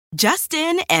Just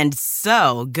in and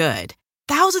so good.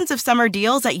 Thousands of summer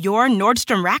deals at your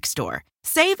Nordstrom Rack store.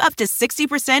 Save up to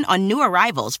 60% on new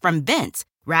arrivals from Vince,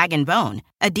 Rag & Bone,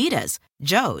 Adidas,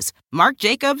 Joe's, Marc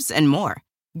Jacobs, and more.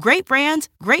 Great brands,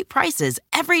 great prices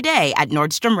every day at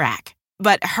Nordstrom Rack.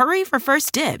 But hurry for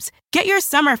first dibs. Get your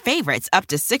summer favorites up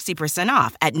to 60%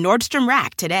 off at Nordstrom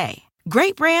Rack today.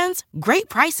 Great brands, great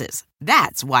prices.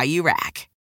 That's why you rack.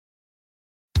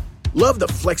 Love the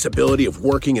flexibility of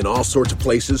working in all sorts of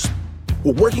places?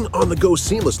 Well, working on the go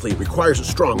seamlessly requires a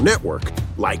strong network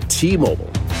like T-Mobile.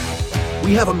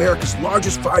 We have America's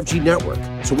largest 5G network,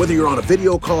 so whether you're on a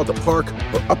video call at the park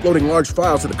or uploading large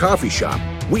files at a coffee shop,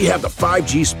 we have the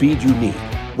 5G speed you need.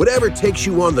 Whatever takes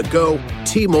you on the go,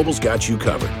 T-Mobile's got you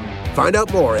covered. Find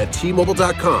out more at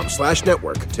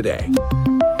T-Mobile.com/network today.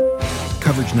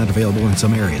 Coverage not available in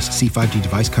some areas. See 5G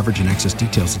device coverage and access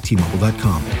details at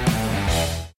T-Mobile.com.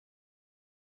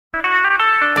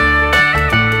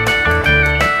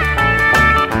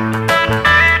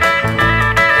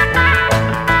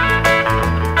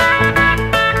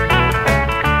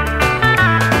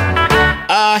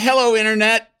 Hello,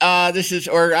 Internet. This is,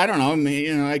 or I don't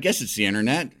know, I guess it's the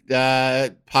Internet.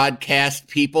 Podcast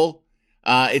people.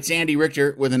 It's Andy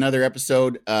Richter with another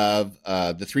episode of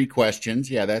The Three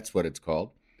Questions. Yeah, that's what it's called.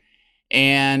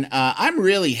 And I'm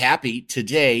really happy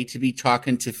today to be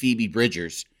talking to Phoebe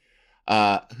Bridgers,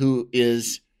 who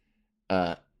is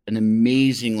an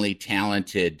amazingly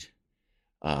talented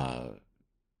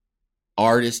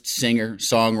artist, singer,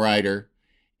 songwriter,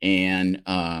 and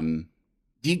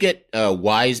do you get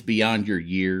wise beyond your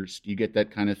years? Do you get that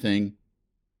kind of thing?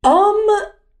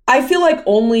 I feel like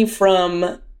only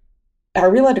from.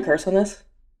 Are we allowed to curse on this?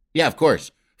 Yeah, of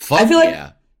course. Fuck I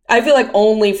feel like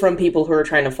only from people who are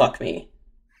trying to fuck me.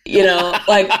 You know,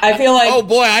 like I feel like. Oh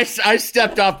boy, I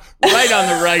stepped off right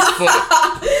on the right foot.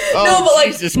 Oh, no, but like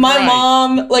Jesus my Christ.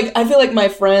 mom, like I feel like my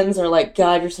friends are like,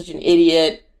 God, you're such an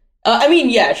idiot. I mean,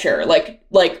 yeah, sure. Like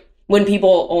when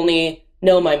people only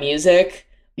know my music.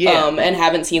 Yeah. And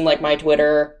haven't seen like my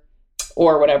Twitter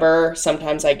or whatever.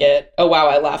 Sometimes I get, oh wow,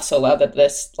 I laughed so loud that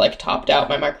this like topped out.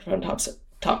 My microphone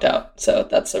topped out. So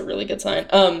that's a really good sign.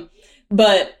 Yeah,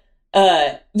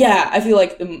 I feel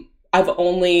like I've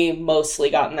only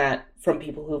mostly gotten that from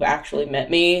people who've actually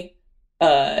met me.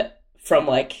 From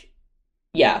like,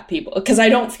 yeah, people, because I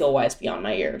don't feel wise beyond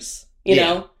my years. You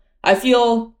know, I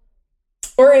feel,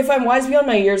 or if I'm wise beyond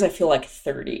my years, I feel like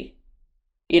 30.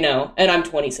 You know, and I'm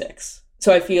 26.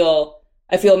 So I feel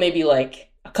maybe like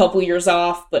a couple years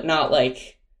off, but not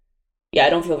like, yeah,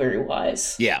 I don't feel very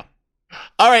wise. Yeah.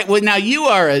 All right. Well, now you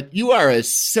are a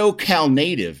SoCal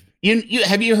native. You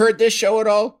have you heard this show at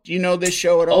all? Do you know this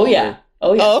show at all? Oh yeah.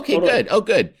 Oh yeah. Oh, okay. Totally. Good. Oh,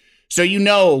 good. So you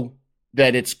know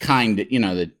that it's kind of,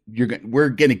 that we're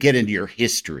going to get into your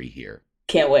history here.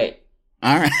 Can't wait.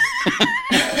 All right.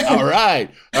 All right.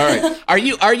 Are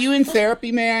you in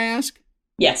therapy? May I ask?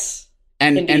 Yes.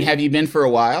 And have you been for a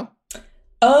while?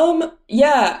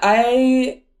 Yeah,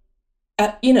 I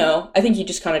think you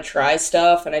just kind of try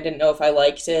stuff, and I didn't know if I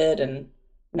liked it, and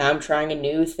now I'm trying a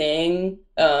new thing.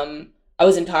 I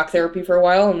was in talk therapy for a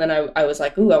while, and then I was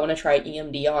like, ooh, I want to try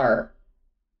EMDR.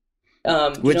 Which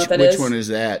know what that is? One is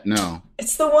that? No.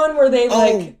 It's the one where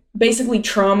they basically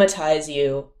traumatize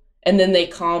you, and then they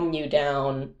calm you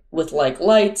down with like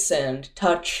lights and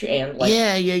touch and like.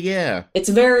 Yeah. It's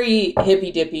very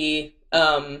hippy dippy.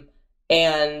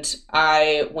 And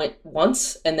I went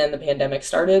once, and then the pandemic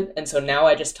started, and so now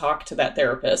I just talk to that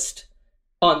therapist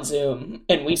on Zoom,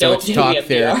 and we don't do talk EMDR.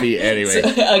 Therapy anyway.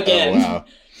 Again. Oh,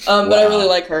 wow. But I really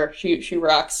like her. She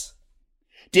rocks.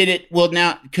 Did it? Well,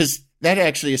 now, because that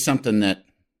actually is something that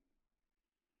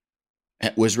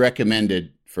was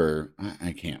recommended for.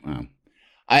 I can't.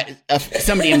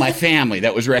 Somebody in my family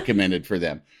that was recommended for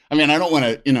them. I mean, I don't want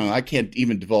to. I can't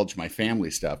even divulge my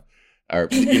family stuff. Or,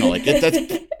 like that's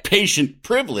patient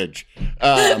privilege.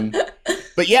 But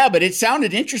it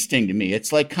sounded interesting to me.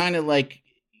 It's like kind of like,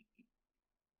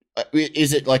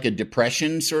 is it like a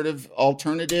depression sort of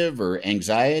alternative or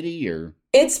anxiety or?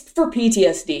 It's for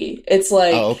PTSD. It's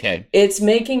like, okay. It's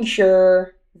making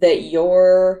sure that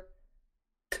your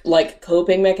like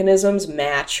coping mechanisms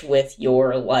match with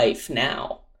your life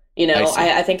now.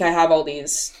 I think I have all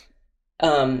these,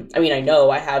 I know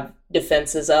I have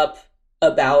defenses up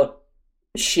about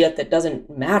shit that doesn't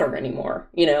matter anymore,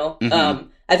 Mm-hmm.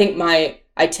 I think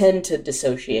I tend to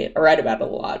dissociate. I write about it a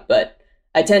lot, but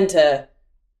I tend to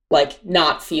like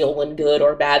not feel when good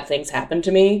or bad things happen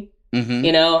to me.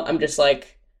 Mm-hmm. I'm just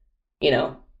like,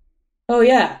 oh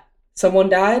yeah, someone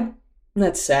died?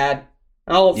 That's sad.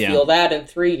 I'll feel that in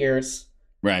 3 years.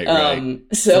 Right.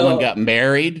 So someone got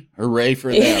married. Hooray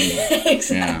for them.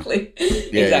 Exactly.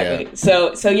 Exactly. Yeah.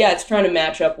 So yeah, it's trying to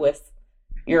match up with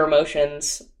your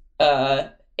emotions.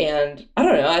 And I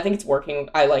don't know. I think it's working.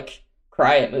 I like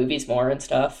cry at movies more and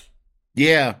stuff.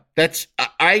 Yeah,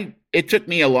 it took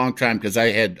me a long time because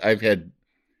I've had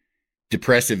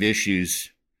depressive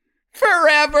issues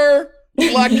forever.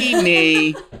 Lucky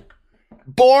me.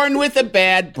 Born with a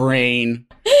bad brain.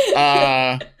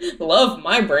 Love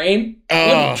my brain.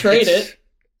 Wouldn't trade it.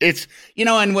 It's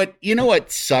and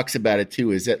what sucks about it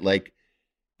too is that like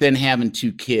then having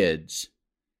 2 kids,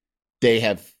 they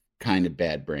have kind of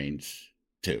bad brains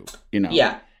too.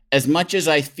 Yeah. As much as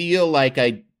I feel like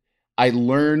I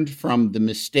learned from the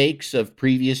mistakes of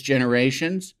previous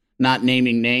generations, not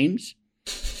naming names,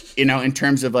 in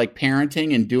terms of like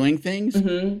parenting and doing things,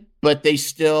 but they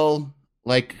still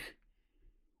like.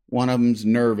 One of them's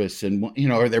nervous and,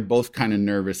 or they're both kind of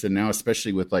nervous. And now,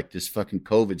 especially with like this fucking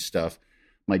COVID stuff,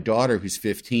 my daughter, who's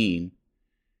 15,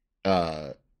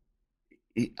 I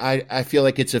feel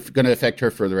like it's going to affect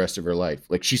her for the rest of her life.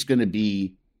 Like she's going to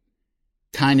be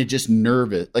kind of just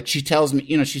nervous. Like she tells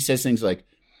me, she says things like,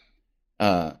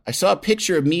 I saw a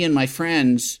picture of me and my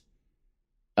friends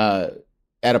at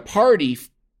a party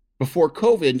before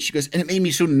COVID. And she goes, and it made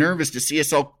me so nervous to see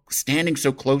us all standing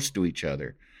so close to each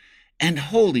other. And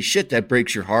holy shit, that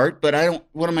breaks your heart. But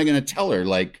what am I going to tell her?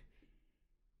 Like,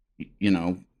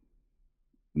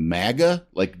 MAGA?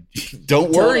 Like,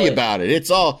 don't worry about it. It's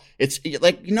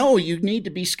like, no, you need to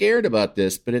be scared about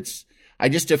this. But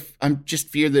I'm just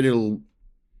fear that it'll,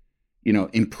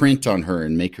 imprint on her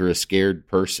and make her a scared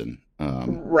person.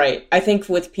 Right. I think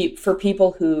for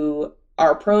people who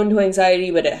are prone to anxiety,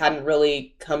 but it hadn't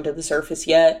really come to the surface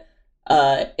yet,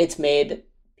 it's made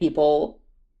people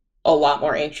a lot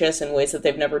more anxious in ways that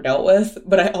they've never dealt with.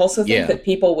 But I also think that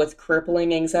people with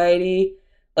crippling anxiety,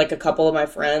 like a couple of my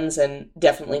friends and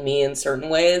definitely me in certain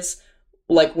ways,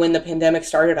 like when the pandemic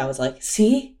started, I was like,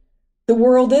 see, the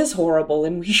world is horrible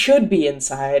and we should be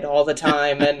inside all the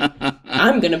time. And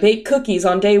I'm going to bake cookies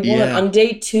on day 1. Yeah. On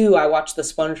day 2, I watched the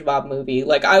SpongeBob movie.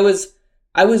 Like I was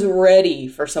ready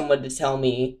for someone to tell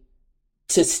me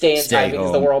to stay inside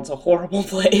because the world's a horrible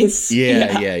place.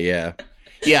 Yeah,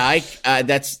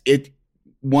 that's it.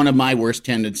 One of my worst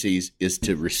tendencies is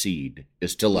to recede,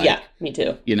 is to like, me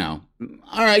too.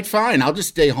 All right, fine. I'll just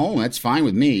stay home. That's fine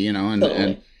with me,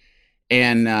 totally.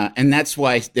 and that's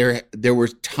why there were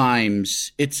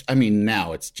times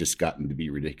now it's just gotten to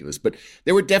be ridiculous, but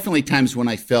there were definitely times when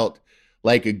I felt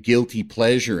like a guilty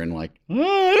pleasure and like,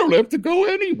 I don't have to go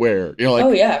anywhere. Like,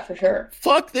 oh yeah, for sure.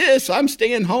 Fuck this. I'm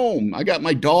staying home. I got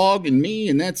my dog and me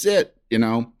and that's it,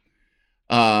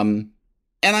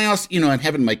 And I also, and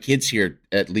having my kids here,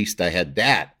 at least I had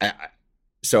that.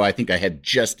 So I think I had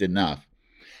just enough.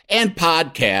 And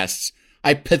podcasts,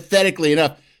 pathetically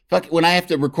enough, when I have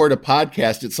to record a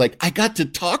podcast, it's like, I got to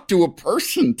talk to a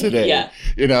person today. Yeah.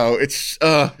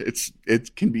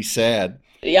 It can be sad.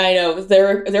 Yeah, I know.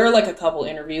 There were like a couple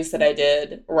interviews that I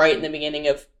did right in the beginning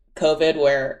of COVID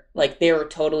where like they were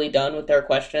totally done with their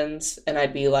questions. And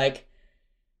I'd be like,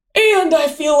 and I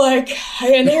feel like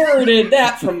I inherited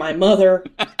that from my mother.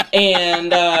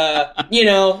 And,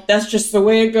 that's just the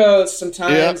way it goes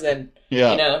sometimes. And,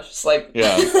 just like...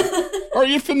 Yeah. Are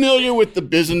you familiar with the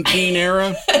Byzantine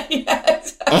era?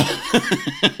 Yes.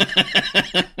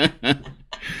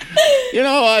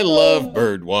 I love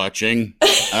bird watching.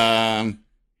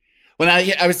 When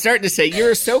I was starting to say,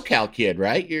 you're a SoCal kid,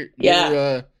 right?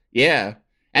 Yeah.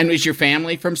 And was your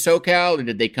family from SoCal, or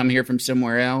did they come here from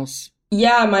somewhere else?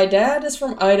 Yeah, my dad is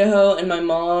from Idaho and my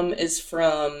mom is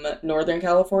from Northern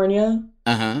California.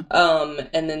 Uh-huh.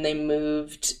 And then they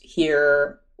moved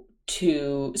here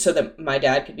so that my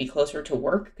dad could be closer to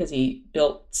work because he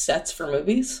built sets for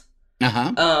movies.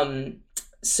 Uh-huh.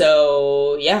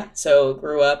 So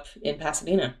grew up in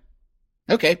Pasadena.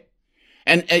 Okay.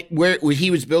 And where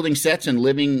he was building sets and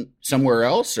living somewhere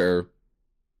else, or?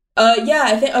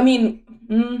 Yeah,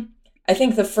 I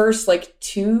think the first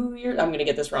 2 years, I'm going to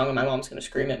get this wrong and my mom's going to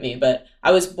scream at me, but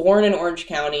I was born in Orange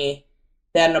County.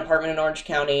 They had an apartment in Orange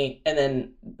County. And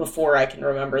then before I can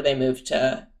remember, they moved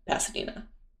to Pasadena.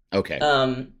 Okay.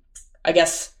 I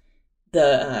guess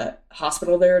the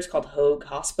hospital there is called Hoag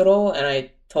Hospital. And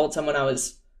I told someone I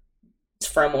was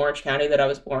from Orange County that I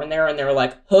was born there. And they were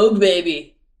like, Hoag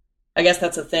baby. I guess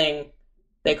that's a thing.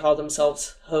 They call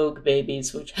themselves Hoag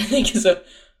Babies, which I think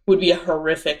would be a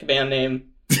horrific band name.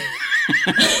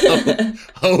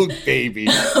 Hoag Baby.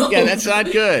 Yeah, that's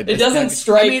not good. It doesn't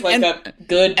strike a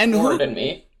good word in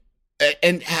me.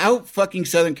 And how fucking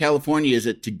Southern California is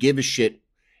it to give a shit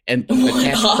and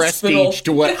attach prestige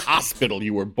to what hospital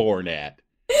you were born at?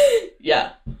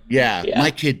 Yeah. Yeah.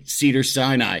 My kid, Cedar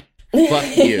Sinai.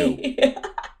 Fuck you. Yeah.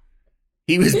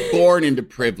 He was born into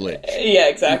privilege. Yeah,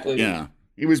 exactly. Yeah.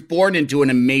 He was born into an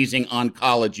amazing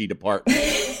oncology department.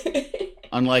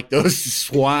 Unlike those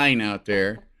swine out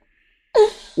there.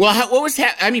 Well, what was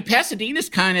I mean, Pasadena's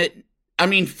kind of, I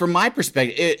mean, from my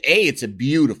perspective, it's a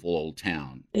beautiful old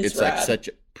town. It's like such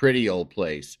a pretty old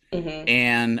place. Mm-hmm.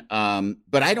 And,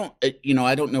 but I don't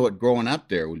know what growing up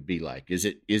there would be like. Is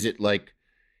it like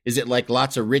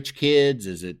lots of rich kids?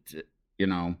 Is it,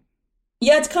 Yeah,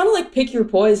 it's kind of like pick your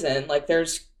poison. Like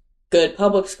there's good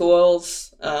public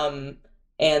schools. But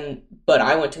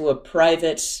I went to a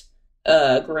private,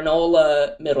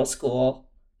 granola middle school,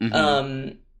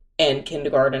 mm-hmm. And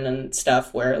kindergarten and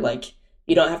stuff where like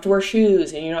you don't have to wear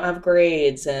shoes and you don't have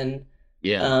grades and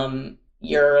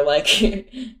you're like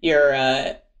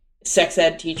your sex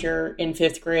ed teacher in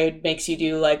 5th grade makes you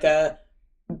do like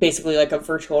basically like a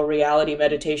virtual reality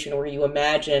meditation where you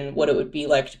imagine what it would be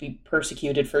like to be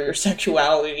persecuted for your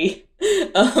sexuality.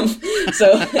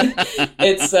 So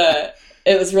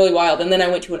it was really wild. And then I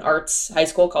went to an arts high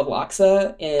school called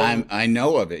Loxa. I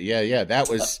know of it. Yeah. That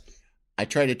was, I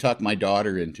tried to talk my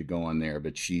daughter into going there,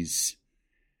 but she's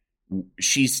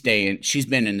staying. She's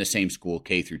been in the same school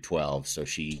K through 12, so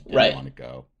she didn't want to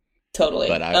go. Totally.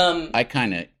 But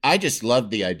I just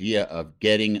love the idea of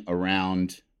getting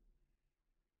around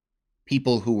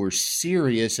people who were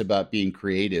serious about being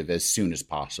creative as soon as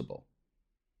possible.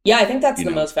 Yeah, I think that's the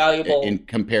most valuable in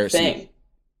comparison thing.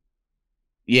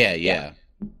 Yeah.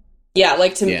 Yeah,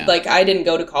 like like I didn't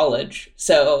go to college,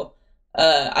 so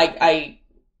I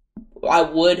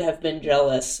would have been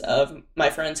jealous of my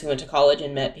friends who went to college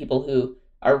and met people who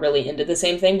are really into the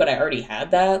same thing, but I already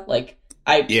had that. Like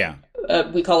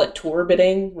we call it tour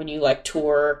bidding, when you like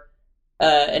tour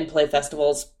and play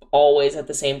festivals always at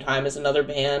the same time as another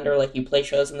band, or like you play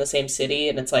shows in the same city,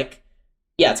 and it's like,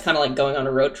 yeah, it's kind of like going on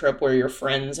a road trip where your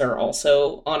friends are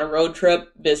also on a road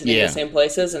trip visiting the same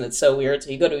places, and it's so weird. So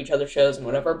you go to each other's shows and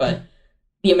whatever, but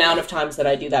the amount of times that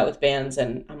I do that with bands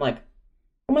and I'm like,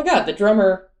 oh my God, the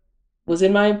drummer was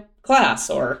in my class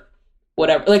or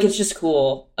whatever. Like, it's just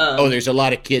cool. There's a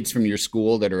lot of kids from your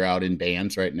school that are out in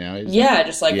bands right now.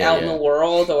 Just like out in the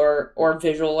world or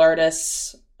visual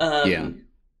artists.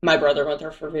 My brother went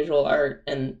there for visual art,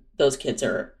 and those kids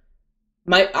are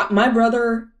my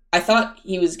brother. I thought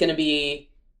he was going to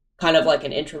be kind of like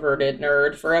an introverted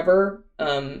nerd forever,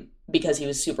 because he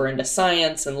was super into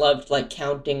science and loved like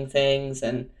counting things.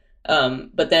 And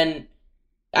but then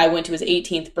I went to his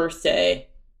 18th birthday,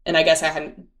 and I guess I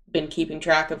hadn't been keeping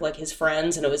track of like his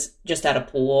friends, and it was just at a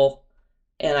pool.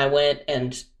 And I went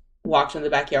and walked in the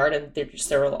backyard, and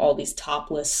there were all these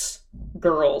topless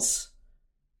girls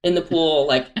in the pool,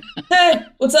 like, hey,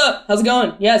 what's up? How's it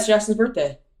going? Yeah, it's Jackson's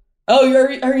birthday. Oh,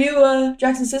 are you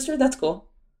Jackson's sister? That's cool.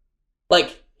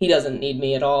 Like, he doesn't need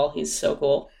me at all. He's so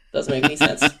cool. Doesn't make any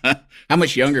sense. How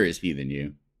much younger is he than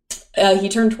you? He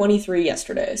turned 23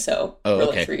 yesterday, so we're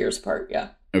like 3 years apart. Yeah.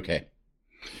 Okay.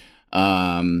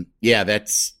 That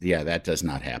does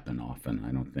not happen often,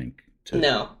 I don't think.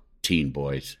 No. Teen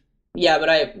boys. Yeah, but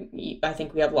I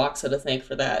think we have Loxa to thank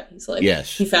for that. He's like,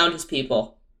 yes, he found his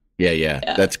people. Yeah.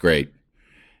 That's great.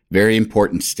 Very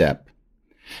important step.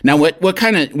 Now, what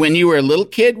kind of, when you were a little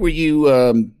kid, were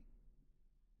you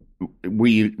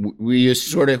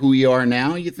sort of who you are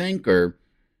now, you think, or?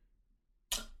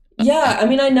 Yeah, I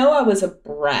mean, I know I was a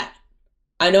brat.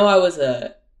 I know I was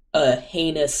a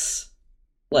heinous,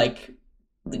 like,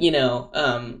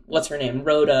 what's her name?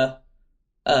 Rhoda,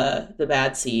 the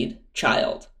bad seed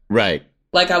child. Right.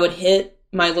 Like, I would hit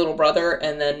my little brother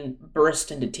and then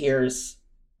burst into tears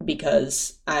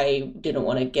because I didn't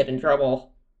want to get in trouble.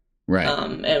 Right.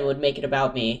 And would make it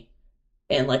about me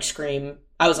and like scream.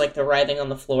 I was like the writhing on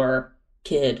the floor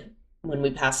kid when we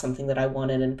passed something that I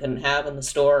wanted and couldn't have in the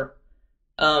store.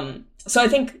 So I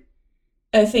think,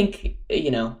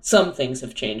 some things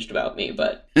have changed about me,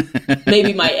 but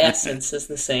maybe my essence is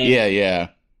the same.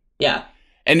 Yeah.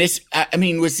 And it's,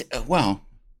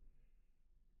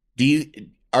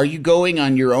 are you going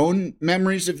on your own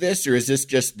memories of this, or is this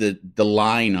just the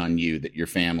line on you that your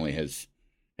family has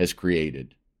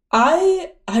created?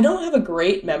 I don't have a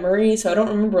great memory, so I don't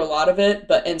remember a lot of it,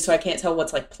 and so I can't tell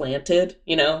what's like planted,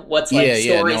 what's like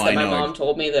stories that my mom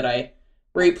told me that I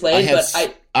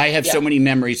replayed. I have so many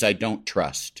memories I don't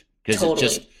trust because it's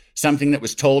just something that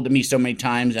was told to me so many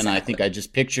times, and I think I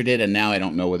just pictured it, and now I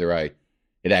don't know whether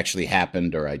it actually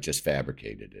happened or I just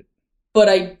fabricated it. But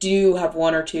I do have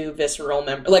one or two visceral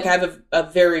memories. Like, I have a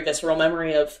very visceral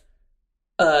memory of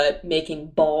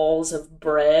making balls of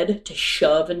bread to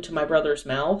shove into my brother's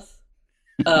mouth.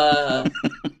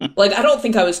 Like, I don't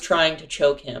think I was trying to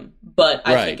choke him, but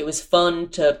I think it was fun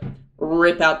to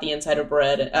rip out the inside of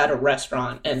bread at a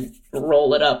restaurant and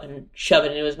roll it up and shove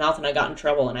it into his mouth, and I got in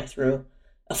trouble and I threw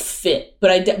a fit.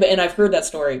 And I've heard that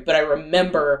story, but I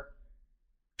remember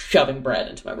shoving bread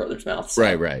into my brother's mouth.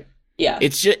 So. Right. Yeah.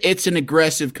 It's an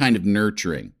aggressive kind of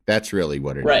nurturing. That's really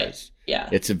what it is. Yeah.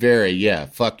 It's a very,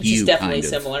 fuck Which you is definitely kind of.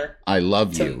 similar. I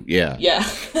love you. Yeah. Yeah.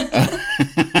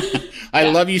 I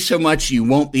love you so much you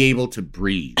won't be able to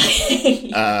breathe.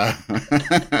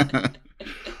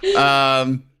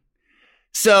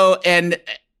 So, and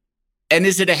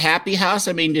is it a happy house?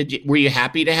 I mean, were you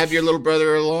happy to have your little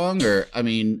brother along, or I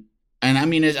don't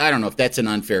know if that's an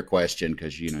unfair question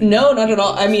because No, not at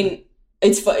all. I mean,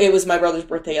 it was my brother's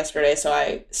birthday yesterday, so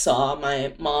I saw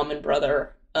my mom and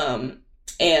brother,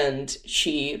 and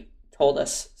she told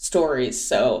us stories.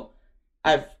 So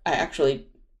I actually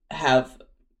have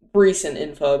recent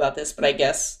info about this, but I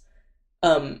guess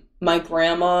my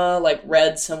grandma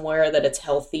read somewhere that it's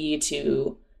healthy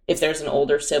to, if there's an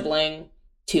older sibling,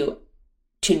 to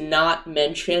not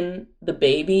mention the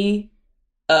baby.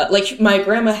 My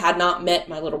grandma had not met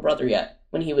my little brother yet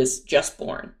when he was just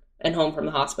born and home from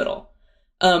the hospital.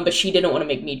 But she didn't want to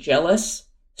make me jealous.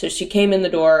 So she came in the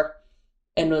door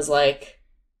and was like,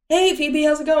 "Hey, Phoebe,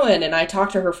 how's it going?" And I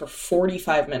talked to her for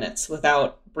 45 minutes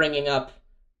without bringing up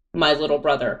my little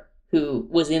brother, who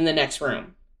was in the next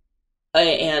room.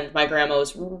 And my grandma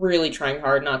was really trying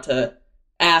hard not to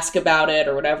ask about it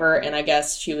or whatever. And I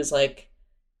guess she was like,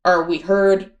 we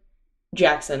heard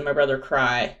Jackson, my brother,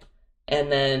 cry.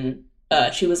 And then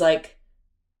she was like,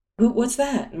 what's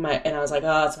that? And I was like,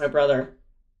 oh, it's my brother.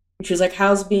 And she was like,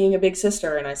 how's being a big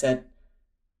sister? And I said,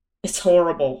 it's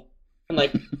horrible. I'm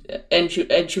like, and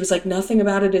she was like, nothing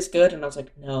about it is good. And I was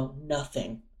like, no,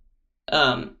 nothing.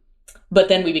 But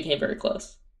then we became very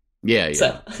close. Yeah.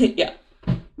 So, yeah.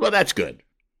 Well, that's good.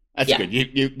 That's good.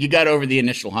 You got over the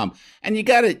initial hump, and you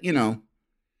got to,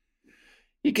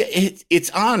 it's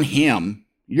on him.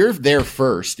 You're there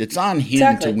first. It's on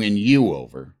him to win you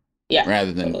over. Yeah.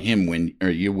 Rather than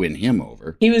you win him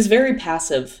over. He was very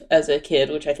passive as a kid,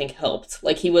 which I think helped.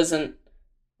 Like,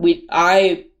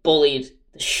 I bullied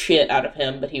the shit out of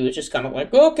him, but he was just kind of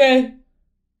like, okay.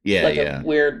 Yeah. Like a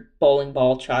weird bowling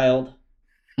ball child.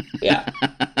 Yeah.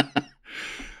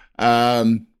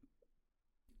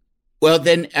 Well,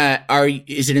 then,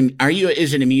 is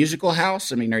it a musical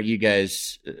house? I mean, are you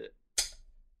guys,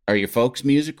 are your folks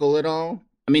musical at all?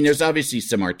 I mean, there's obviously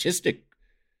some artistic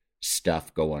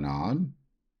stuff going on.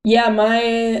 Yeah,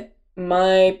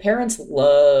 my parents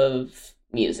love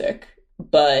music,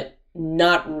 but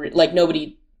not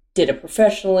nobody did it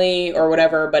professionally or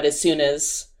whatever. But as soon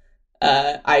as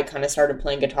I kind of started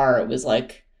playing guitar, it was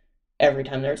like every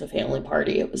time there was a family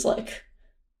party, it was like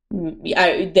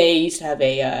they used to have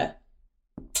a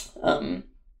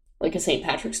St.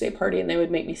 Patrick's Day party, and they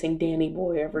would make me sing Danny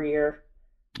Boy every year.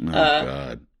 Oh,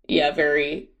 God. Yeah,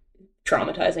 very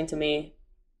traumatizing to me.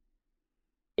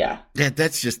 Yeah.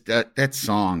 That's just, that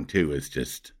song, too, is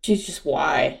just... She's just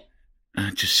why?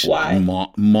 Why?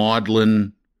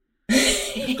 Maudlin.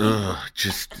 Anyway.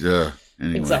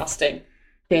 Exhausting.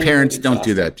 Parents, don't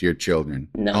do that to your children.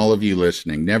 No. All of you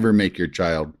listening, never make your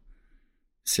child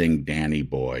sing Danny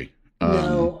Boy.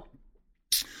 No.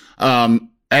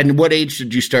 And what age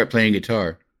did you start playing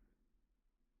guitar?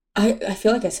 I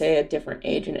feel like I say a different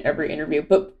age in every interview,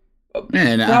 but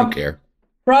I don't care.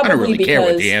 Probably I don't really care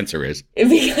what the answer is.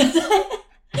 Because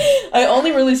I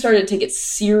only really started to take it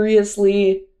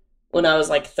seriously when I was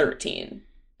 13.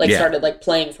 Started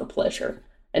playing for pleasure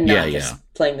and not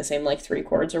just playing the same 3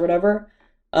 chords or whatever.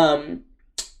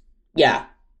 Yeah,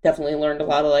 definitely learned a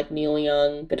lot of Neil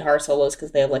Young guitar solos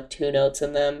because they have 2 notes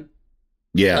in them.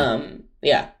 Yeah.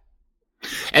 Yeah.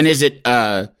 And is it,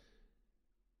 do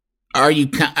you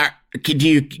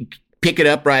pick it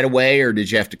up right away, or did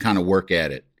you have to kind of work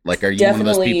at it? Are you one of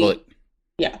those people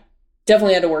Yeah,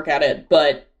 definitely had to work at it,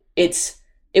 but it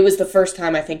was the first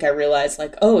time I think I realized,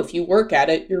 if you work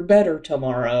at it, you're better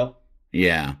tomorrow.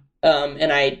 Yeah.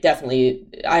 And I had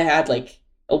a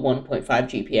 1.5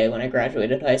 GPA when I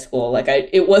graduated high school.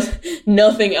 It was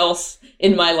nothing else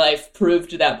in my life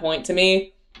proved that point to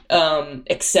me.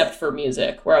 Except for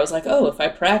music, where I was if I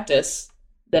practice,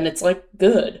 then it's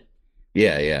good.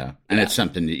 Yeah. And it's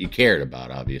something that you cared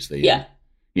about, obviously. Yeah.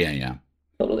 Yeah.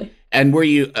 Totally. And were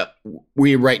you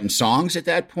writing songs at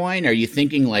that point? Are you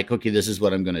thinking okay, this is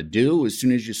what I'm going to do as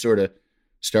soon as you sort of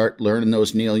start learning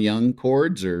those Neil Young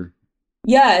chords, or?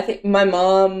 Yeah, I think my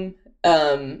mom,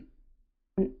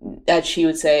 as she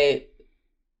would say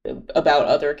about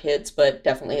other kids, but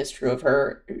definitely is true of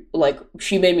her,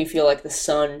 she made me feel like the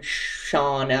sun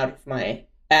shone out of my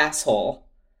asshole.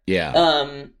 Yeah.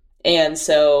 And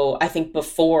so I think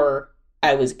before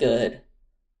I was good,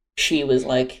 she was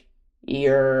like,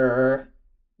 you're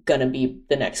gonna be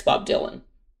the next Bob Dylan,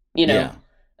 you know?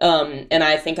 Yeah. And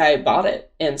I think I bought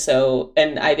it. And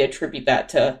I attribute that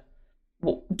to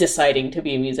deciding to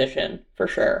be a musician, for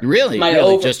sure. Really?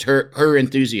 Just her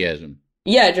enthusiasm.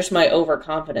 Yeah, just my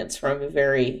overconfidence from a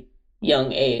very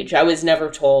young age. I was never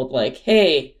told, like,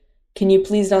 hey, can you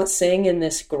please not sing in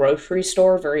this grocery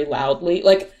store very loudly?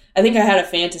 Like, I think I had a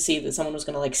fantasy that someone was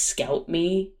going to, like, scout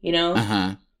me, you know?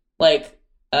 Uh-huh. Like,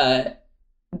 I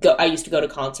used to go to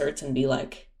concerts and be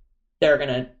like, they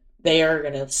are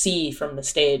gonna see from the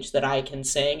stage that I can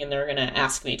sing, and they're gonna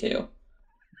ask me to,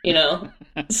 you know?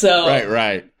 So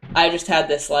right. I just had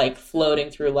this, like,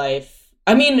 floating through life.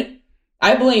 I mean,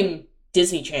 I blame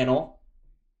Disney Channel.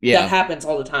 Yeah. That happens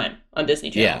all the time on Disney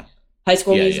Channel. Yeah. High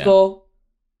School Musical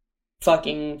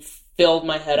fucking filled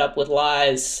my head up with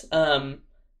lies.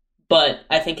 But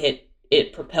I think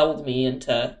it propelled me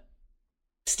into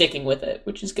sticking with it,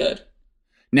 which is good.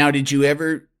 Now, did you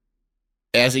ever,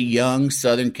 as a young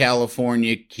Southern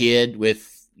California kid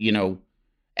with,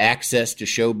 access to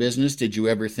show business, did you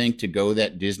ever think to go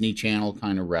that Disney Channel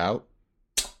kind of route?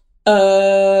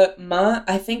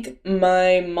 I think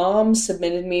my mom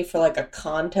submitted me for like a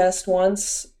contest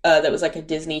once, that was like a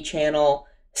Disney Channel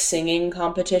singing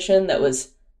competition that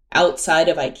was outside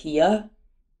of IKEA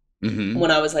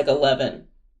when I was like 11.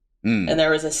 And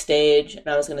there was a stage and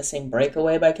I was going to sing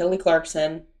Breakaway by Kelly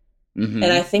Clarkson. And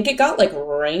I think it got like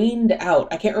rained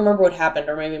out. I can't remember what happened,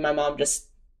 or maybe my mom just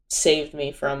saved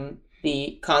me from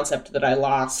the concept that I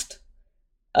lost.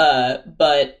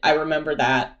 But I remember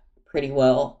that pretty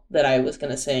well, that I was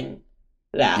going to sing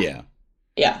that.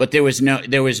 Yeah. But there was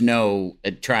no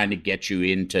trying to get you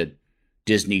into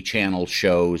Disney Channel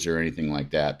shows or anything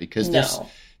like that, because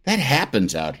that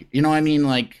happens out here. I mean,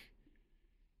 like,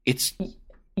 it's,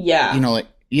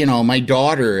 my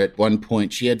daughter at one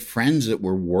point, she had friends that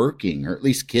were working, or at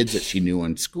least kids that she knew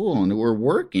in school, and that were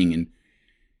working. And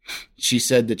she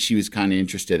said that she was kind of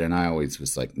interested. And I always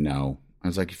was like, no. I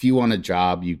was like, if you want a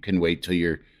job, you can wait till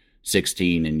you're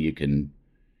 16 and you can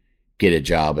get a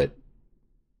job at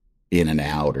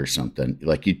In-N-Out or something.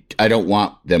 Like, I don't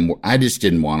want them. I just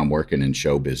didn't want them working in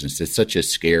show business. It's such a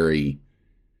scary,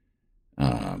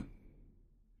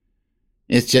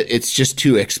 it's just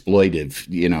too exploitive.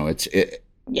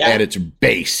 At its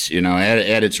base,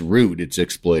 at its root, it's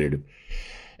exploitative.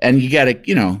 And you got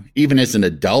to, even as an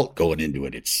adult going into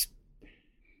it,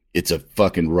 it's a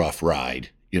fucking rough ride,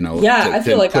 Yeah, I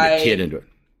feel like put a kid into it.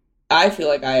 I feel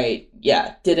like I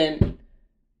didn't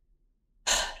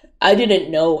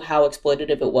know how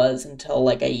exploitative it was until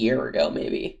like a year ago,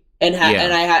 maybe. And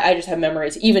I just have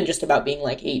memories, even just about being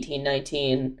like 18,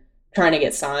 19, trying to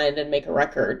get signed and make a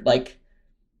record. Like,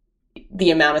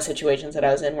 the amount of situations that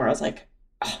I was in where I was like,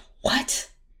 oh, what?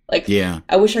 Like,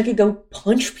 I wish I could go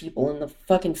punch people in the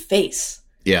fucking face.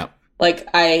 Yeah. Like,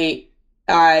 the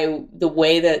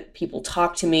way that people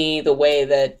talk to me, the way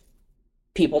that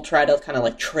people try to kind of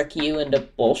like trick you into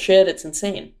bullshit, it's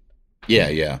insane.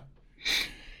 Yeah,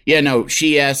 no,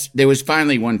 there was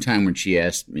finally one time when she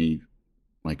asked me,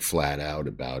 like, flat out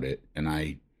about it. And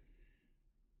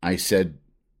I said,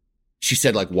 she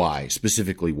said, like, why?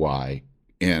 Specifically, why?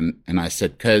 And I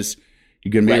said, because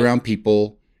you're going to be around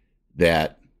people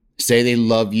that say they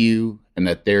love you and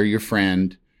that they're your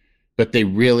friend, but they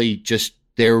really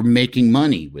they're making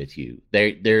money with you.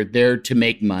 They're there to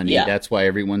make money. Yeah. That's why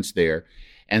everyone's there.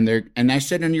 And I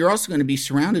said, and you're also going to be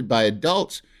surrounded by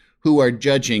adults who are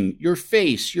judging your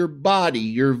face, your body,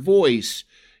 your voice,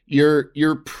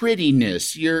 your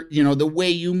prettiness, the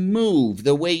way you move,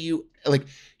 the way you, like,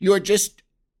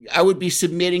 I would be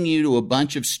submitting you to a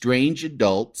bunch of strange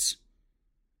adults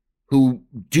who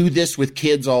do this with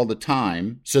kids all the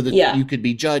time so that you could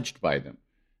be judged by them.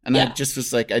 And I just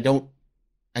was like, I don't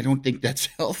think that's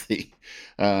healthy.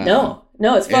 No,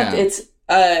 it's fucked. It's,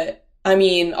 I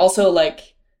mean, also,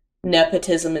 like,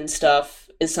 nepotism and stuff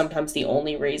is sometimes the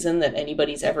only reason that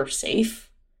anybody's ever safe.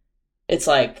 It's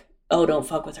like, oh, don't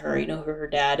fuck with her. You know who her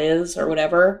dad is or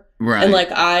whatever. Right. And, like,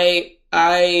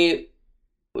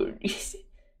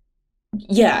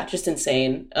 just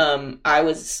insane. I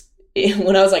was,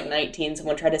 when I was like 19,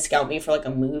 someone tried to scout me for like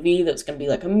a movie that was going to be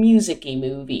like a music-y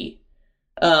movie.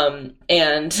 And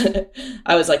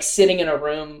I was like sitting in a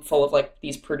room full of like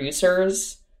these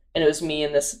producers, and it was me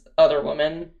and this other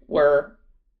woman or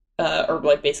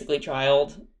like basically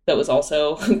child that was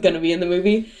also going to be in the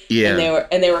movie. Yeah.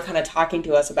 And they were kind of talking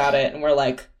to us about it, and we're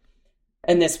like,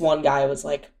 and this one guy was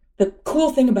like, the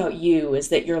cool thing about you is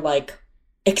that you're like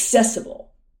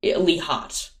accessibly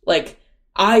hot. Like,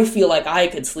 I feel like I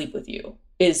could sleep with you,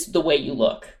 is the way you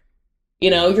look. You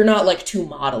know, you're not like too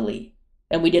modelly.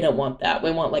 And we didn't want that.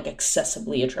 We want like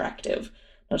excessively attractive.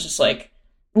 I was just like,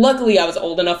 luckily I was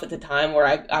old enough at the time where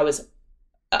I was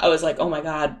like, oh my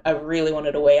God, I really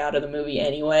wanted a way out of the movie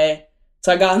anyway.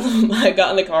 So I got in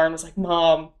the car and was like,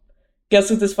 Mom, guess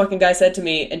what this fucking guy said to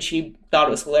me? And she thought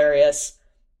it was hilarious.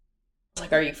 I was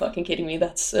like, are you fucking kidding me?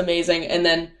 That's amazing. And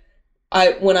then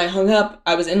when I hung up,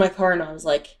 I was in my car and I was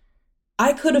like,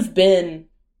 I could have been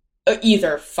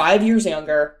either 5 years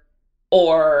younger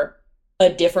or a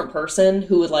different person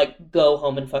who would like go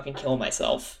home and fucking kill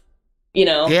myself. You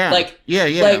know? Yeah. Like, yeah.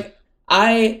 Like,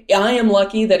 I am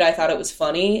lucky that I thought it was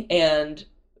funny and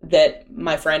that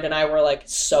my friend and I were like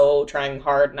so trying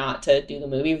hard not to do the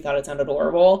movie. We thought it sounded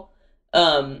horrible.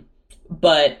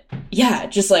 But yeah,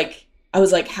 just like, I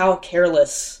was like, how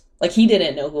careless. Like, he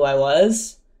didn't know who I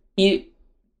was. He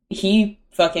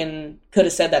fucking could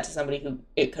have said that to somebody who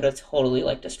it could have totally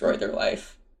like destroyed their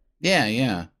life.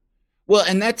 Yeah. Well,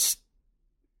 and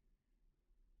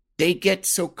they get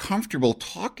so comfortable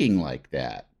talking like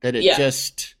that it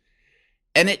just,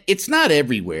 and it's not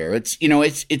everywhere. It's, you know,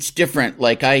 it's different.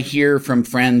 Like, I hear from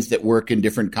friends that work in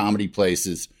different comedy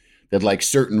places that like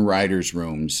certain writers'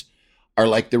 rooms are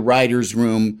like the writers'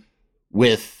 room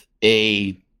with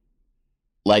a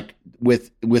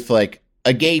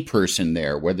gay person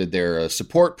there, whether they're a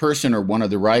support person or one of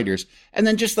the writers, and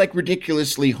then just like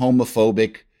ridiculously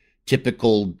homophobic,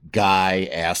 typical guy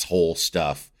asshole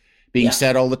stuff being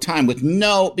said all the time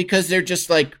because they're just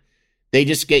like, they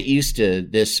just get used to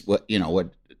this, what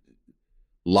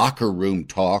locker room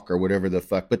talk or whatever the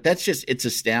fuck. But that's just, it's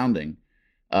astounding.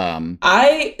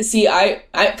 I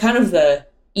kind of the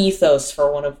ethos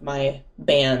for one of my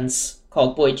bands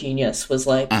called Boy Genius was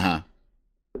like, a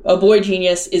boy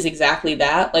genius is exactly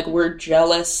that. Like, we're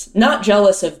not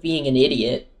jealous of being an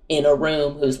idiot in a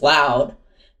room who's loud,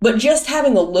 but just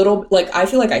having a little, like, I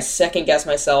feel like I second guess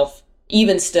myself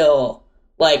even still,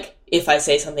 like, if I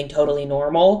say something totally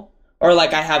normal, or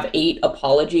like I have 8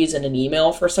 apologies in an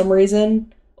email for some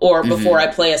reason, or before I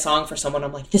play a song for someone,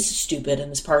 I'm like, this is stupid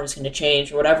and this part is going to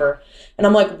change or whatever. And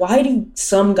I'm like, why do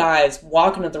some guys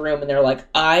walk into the room and they're like,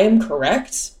 I am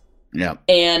correct. Yeah.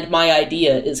 And my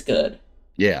idea is good.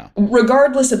 Yeah.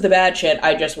 Regardless of the bad shit,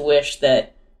 I just wish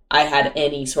that I had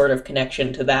any sort of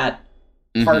connection to that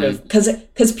part of,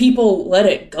 because people let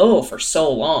it go for so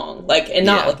long, like, and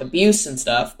not like abuse and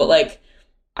stuff, but like,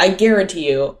 I guarantee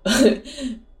you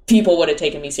people would have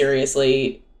taken me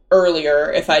seriously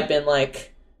earlier if I'd been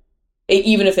like,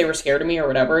 even if they were scared of me or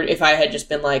whatever, if I had just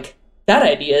been like, that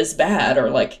idea is bad, or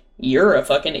like, you're a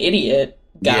fucking idiot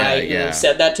guy who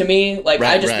said that to me. Like,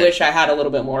 I just wish I had a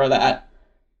little bit more of that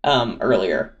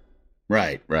earlier.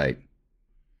 Right.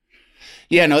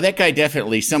 Yeah, no, that guy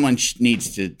definitely, someone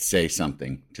needs to say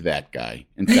something to that guy.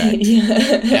 In fact,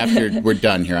 after we're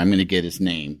done here, I'm going to get his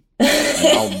name.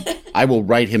 And I will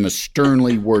write him a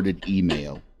sternly worded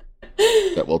email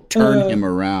that will turn him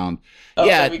around. Oh,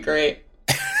 that'd be great.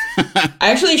 I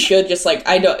actually should just like,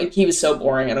 he was so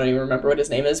boring, I don't even remember what his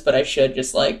name is, but I should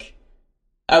just like,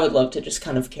 I would love to just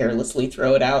kind of carelessly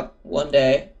throw it out one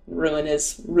day, ruin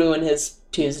his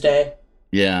Tuesday.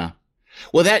 Yeah.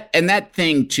 Well, that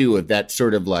thing too of that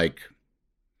sort of like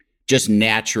just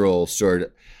natural sort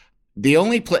of, the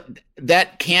only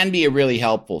that can be a really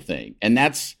helpful thing. And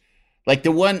that's like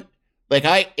the one, like,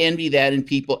 I envy that in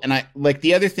people. And I like,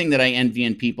 the other thing that I envy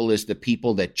in people is the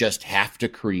people that just have to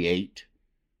create.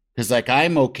 Cause like,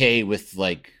 I'm okay with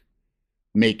like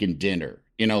making dinner,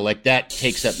 you know, like that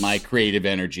takes up my creative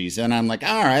energies. And I'm like,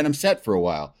 all right, I'm set for a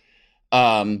while.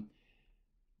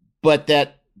 But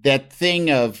that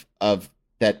thing of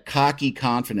that cocky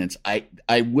confidence, I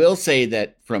will say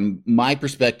that from my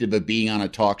perspective of being on a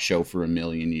talk show for a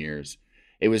million years,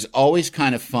 it was always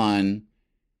kind of fun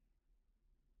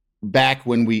back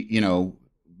when we, you know,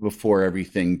 before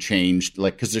everything changed,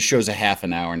 like, because the show's a half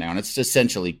an hour now, and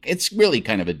it's really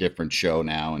kind of a different show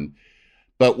now.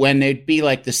 But when they'd be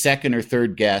like the second or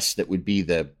third guest that would be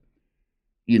the,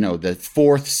 you know, the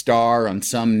 4th star on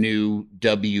some new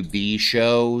WB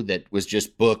show that was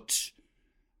just booked,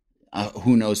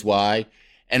 who knows why.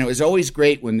 And it was always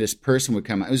great when this person would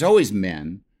come out. It was always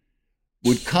men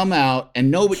would come out,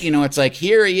 and nobody, you know, it's like,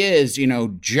 here he is, you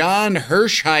know, John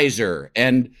Hershiser.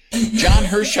 And John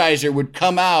Hershiser would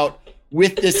come out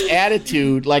with this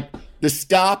attitude, like the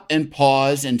stop and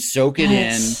pause and soak it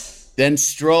in, then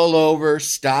stroll over,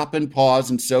 stop and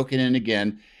pause and soak it in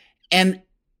again. And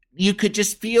you could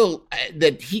just feel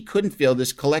that he couldn't feel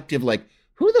this collective, like,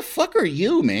 who the fuck are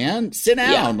you, man? Sit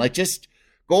down. Like, just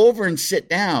go over and sit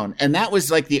down. And that was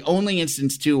like the only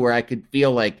instance too where I could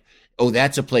feel like, oh,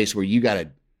 that's a place where you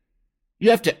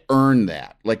have to earn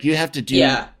that. Like you have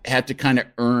to have to kind of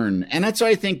earn. And that's why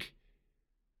I think,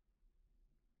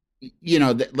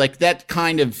 like that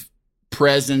kind of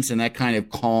presence and that kind of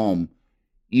calm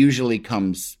usually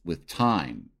comes with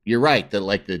time. You're right that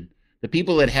like the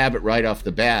people that have it right off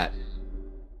the bat,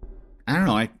 I don't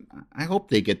know. I hope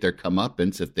they get their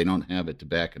comeuppance if they don't have it to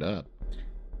back it up.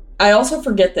 I also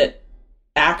forget that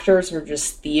actors are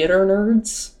just theater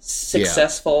nerds,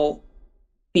 successful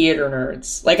theater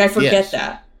nerds. Like I forget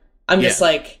that. I'm just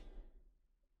like,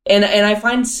 and I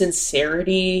find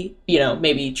sincerity,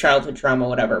 maybe childhood trauma,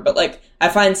 whatever, but like I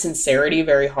find sincerity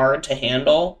very hard to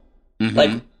handle. Mm-hmm.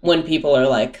 Like when people are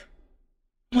like,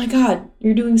 oh my God,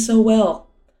 you're doing so well.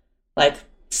 Like,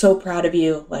 so proud of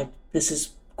you. Like, this is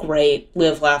great.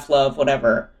 Live, laugh, love,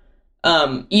 whatever.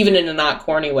 Even in a not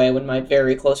corny way, when my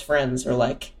very close friends are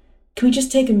like, can we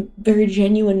just take a very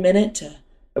genuine minute to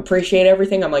appreciate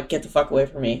everything? I'm like, get the fuck away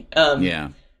from me.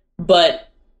 But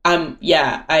I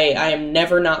am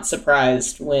never not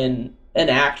surprised when an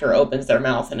actor opens their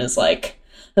mouth and is like,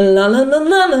 la la la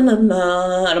la la la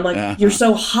la, and I'm like, you're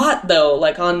so hot though,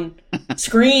 like on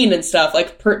screen and stuff.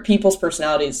 Like people's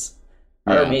personalities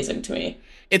are amazing to me.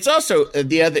 It's also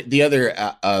the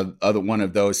other one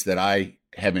of those that I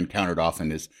have encountered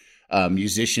often is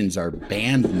musicians are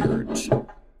band nerds.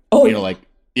 Oh,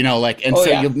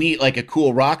 you'll meet like a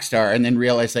cool rock star and then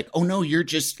realize like, oh no, you're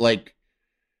just like,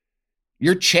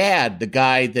 you're Chad, the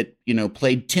guy that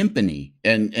played timpani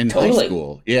in high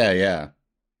school.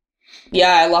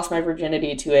 Yeah, I lost my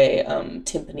virginity to a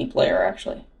timpani player,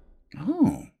 actually.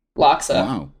 Oh. Laksa.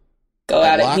 Wow. Go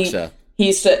at Laksa. it. He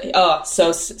used to,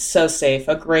 so safe.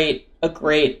 A great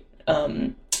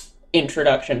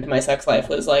introduction to my sex life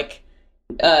was like,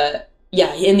 in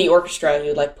the orchestra,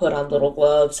 you'd like put on little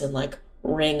gloves and like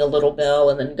ring a little bell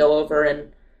and then go over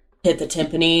and hit the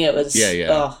timpani. It was,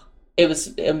 it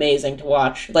was amazing to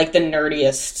watch. Like the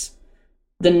nerdiest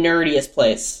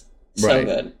place. So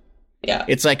good. Yeah.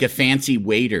 It's like a fancy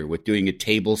waiter with doing a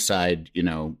tableside,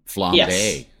 flambe,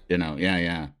 Yes.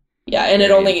 Yeah, and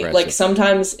very it only, impressive. like,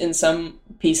 sometimes in some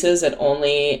pieces,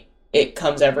 it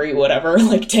comes every, whatever,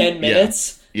 like 10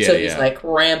 minutes. So he's, like,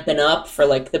 ramping up for,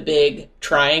 like, the big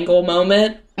triangle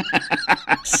moment.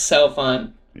 So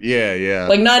fun. Yeah.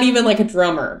 Like, not even, like, a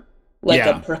drummer. Like,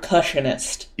 a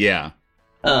percussionist. Yeah.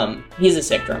 He's a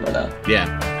sick drummer, though.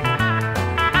 Yeah.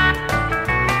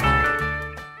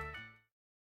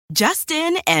 Just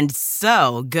in and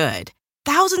so good.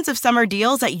 Thousands of summer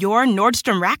deals at your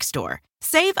Nordstrom Rack store.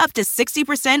 Save up to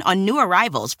 60% on new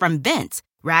arrivals from Vince,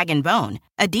 Rag & Bone,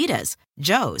 Adidas,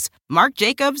 Joe's, Marc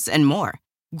Jacobs, and more.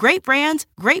 Great brands,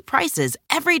 great prices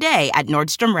every day at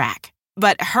Nordstrom Rack.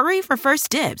 But hurry for first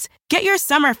dibs. Get your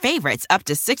summer favorites up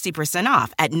to 60%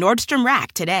 off at Nordstrom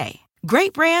Rack today.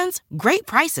 Great brands, great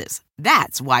prices.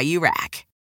 That's why you rack.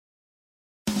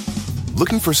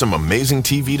 Looking for some amazing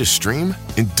TV to stream?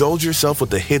 Indulge yourself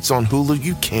with the hits on Hulu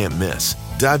you can't miss.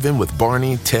 Dive in with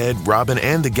Barney, Ted, Robin,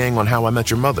 and the gang on How I Met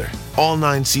Your Mother. All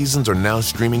 9 seasons are now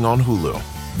streaming on Hulu.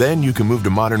 Then you can move to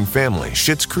Modern Family,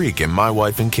 Schitt's Creek, and My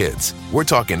Wife and Kids. We're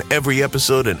talking every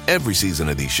episode and every season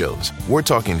of these shows. We're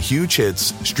talking huge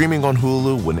hits, streaming on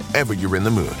Hulu whenever you're in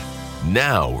the mood.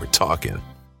 Now we're talking.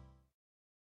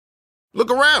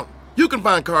 Look around. You can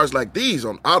find cars like these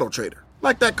on AutoTrader,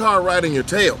 like that car right in your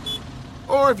tail.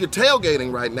 Or if you're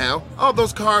tailgating right now, all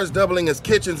those cars doubling as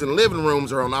kitchens and living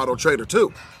rooms are on AutoTrader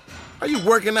too. Are you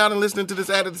working out and listening to this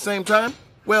ad at the same time?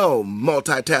 Well,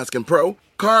 multitasking pro,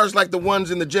 cars like the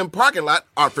ones in the gym parking lot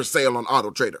are for sale on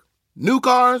AutoTrader. New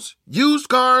cars, used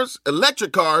cars,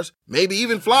 electric cars, maybe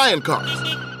even flying cars.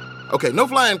 Okay, no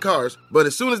flying cars, but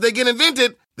as soon as they get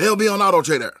invented, they'll be on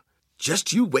AutoTrader.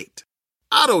 Just you wait.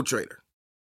 AutoTrader.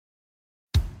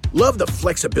 Love the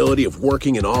flexibility of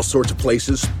working in all sorts of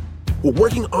places? Well,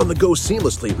 working on the go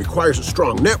seamlessly requires a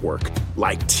strong network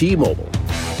like T-Mobile.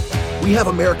 We have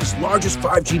America's largest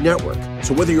 5G network,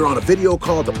 so whether you're on a video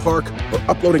call at the park or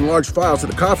uploading large files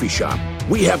at the coffee shop,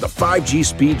 we have the 5G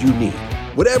speed you need.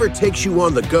 Whatever takes you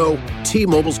on the go,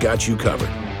 T-Mobile's got you covered.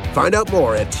 Find out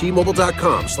more at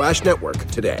T-Mobile.com/network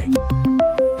today.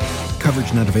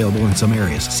 Coverage not available in some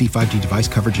areas. See 5G device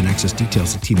coverage and access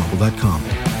details at T-Mobile.com.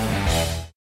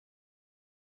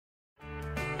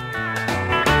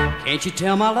 Can't you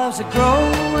tell my love's a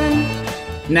growing?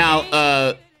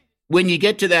 Now, when you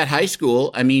get to that high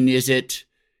school, I mean, is it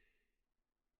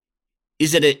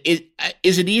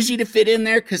easy to fit in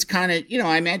there? Because kind of,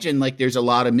 I imagine like there's a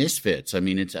lot of misfits. I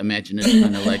mean, it's kind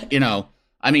of like,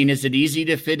 I mean, is it easy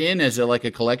to fit in as like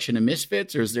a collection of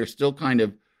misfits, or is there still kind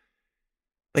of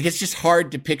like, it's just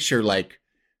hard to picture like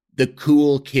the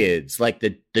cool kids, like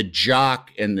the jock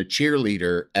and the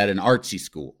cheerleader at an artsy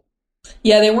school.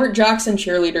 Yeah, they weren't jocks and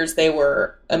cheerleaders. They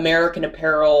were American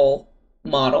Apparel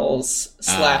models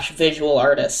 / visual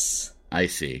artists. I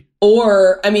see.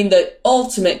 Or, I mean, the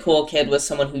ultimate cool kid was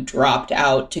someone who dropped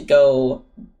out to go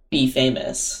be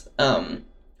famous.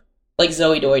 Like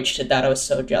Zoe Deutsch did that. I was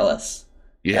so jealous.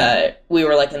 Yeah. We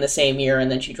were like in the same year, and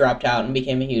then she dropped out and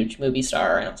became a huge movie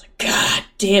star. And I was like, God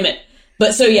damn it.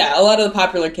 But so, yeah, a lot of the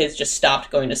popular kids just stopped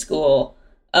going to school.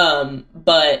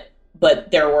 But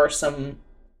there were some,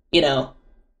 you know,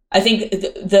 I think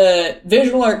the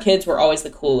visual art kids were always the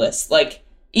coolest. Like,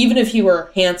 even if you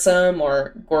were handsome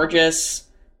or gorgeous,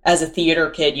 as a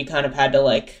theater kid, you kind of had to,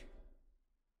 like,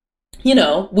 you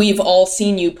know, we've all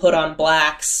seen you put on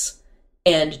blacks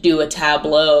and do a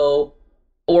tableau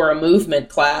or a movement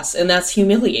class, and that's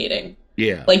humiliating.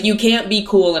 Yeah. Like, you can't be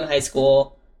cool in high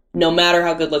school, no matter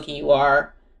how good looking you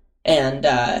are, and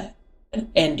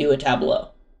do a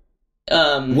tableau.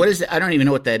 What is it? I don't even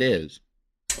know what that is.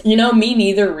 You know, me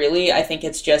neither, really. I think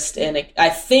it's just I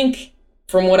think,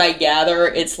 from what I gather,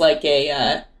 it's like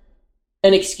an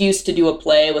excuse to do a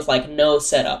play with, like, no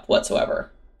setup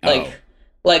whatsoever. Like,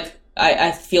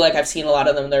 I feel like I've seen a lot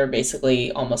of them that are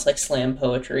basically almost like slam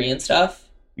poetry and stuff.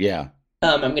 Yeah.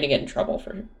 I'm going to get in trouble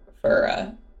for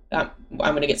I'm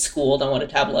going to get schooled on what a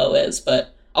tableau is,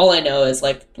 but all I know is,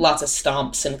 like, lots of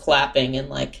stomps and clapping and,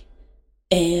 like,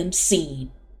 and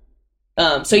scene.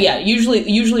 So yeah,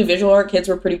 usually visual art kids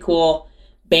were pretty cool.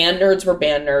 Band nerds were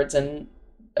band nerds and,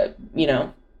 you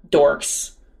know,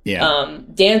 dorks. Yeah.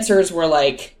 Dancers were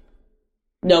like,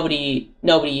 nobody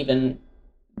even,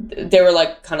 they were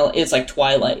like, kind of, it's like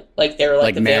Twilight. Like, they were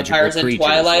like the vampires in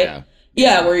Twilight.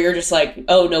 Yeah, where you're just like,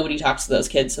 oh, nobody talks to those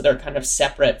kids, so they're kind of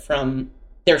separate from,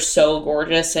 they're so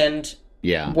gorgeous and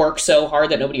work so hard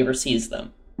that nobody ever sees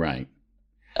them. Right.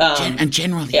 And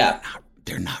generally,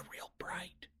 they're not real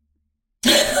bright.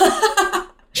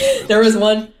 There was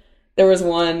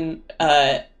one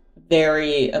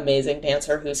very amazing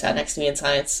dancer who sat next to me in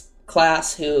science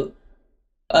class who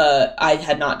I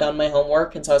had not done my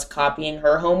homework, and so I was copying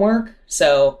her homework.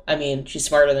 So, I mean, she's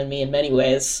smarter than me in many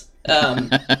ways.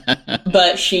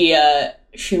 But she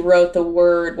wrote the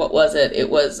word, what was it? It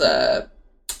was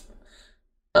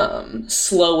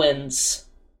slowens.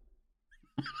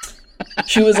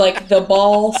 She was like, the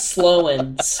ball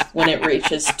slowens when it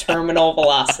reaches terminal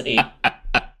velocity.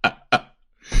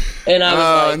 And I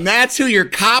was like, and that's who you're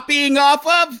copying off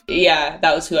of? Yeah,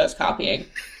 that was who I was copying.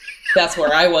 That's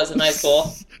where I was in high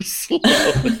school. Slow.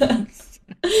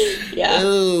 Yeah.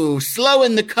 Ooh, slow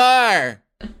in the car.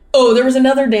 Oh, there was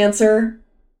another dancer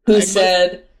who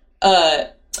said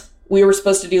we were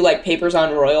supposed to do, like, papers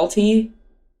on royalty.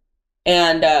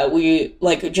 And we,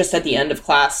 like, just at the end of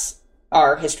class,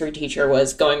 our history teacher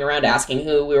was going around asking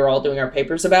who we were all doing our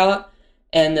papers about.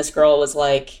 And this girl was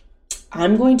like,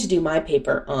 I'm going to do my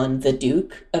paper on the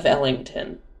Duke of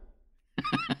Ellington.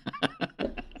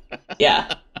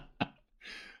 Yeah.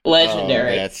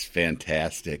 Legendary. Oh, that's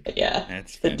fantastic. Yeah.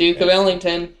 That's the Duke of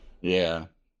Ellington. Yeah.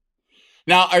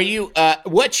 Now, are you,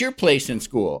 what's your place in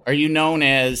school? Are you known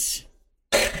as,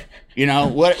 you know,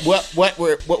 what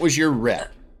was your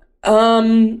rep?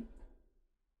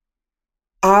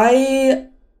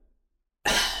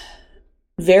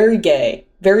 Very gay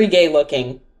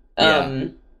looking.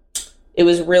 It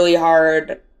was really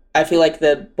hard. I feel like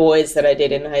the boys that I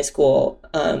dated in high school,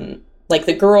 like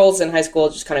the girls in high school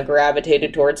just kind of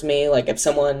gravitated towards me. Like if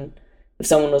someone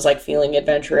was like feeling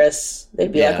adventurous,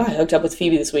 they'd be like, oh, I hooked up with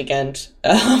Phoebe this weekend.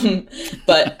 But,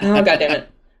 oh, goddammit.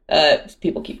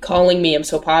 People keep calling me. I'm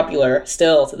so popular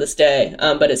still to this day.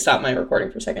 But it stopped my recording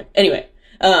for a second. Anyway.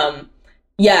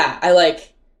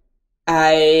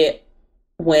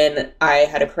 When I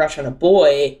had a crush on a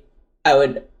boy,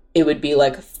 it would be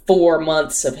like 4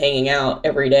 months of hanging out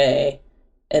every day.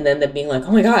 And then them being like,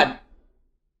 oh my God,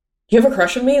 you have a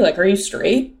crush on me? Like, are you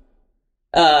straight?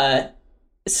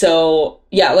 So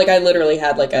yeah, like I literally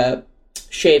had like a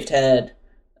shaved head.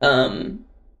 And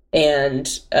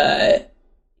I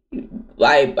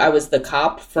was the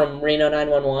cop from Reno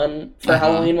 911 for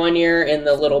Halloween one year in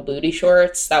the little booty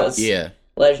shorts. That was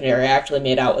legendary. I actually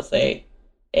made out with a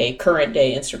current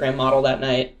day Instagram model that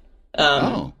night.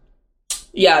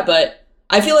 Yeah, but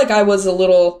I feel like I was a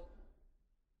little,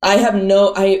 I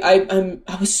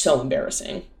was so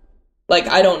embarrassing. Like,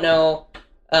 I don't know,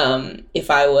 if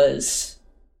I was,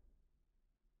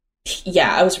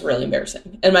 I was really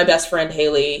embarrassing. And my best friend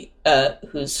Haley,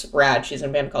 who's rad, she's in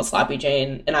a band called Sloppy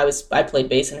Jane, and I played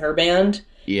bass in her band.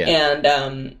 Yeah.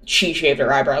 And she shaved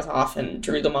her eyebrows off and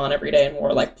drew them on every day and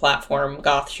wore like platform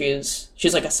goth shoes.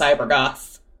 She's like a cyber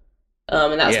goth.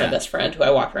 And that was my best friend who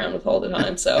I walk around with all the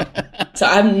time. So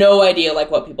I have no idea like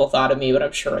what people thought of me, but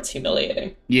I'm sure it's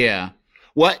humiliating. Yeah.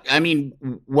 Why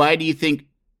did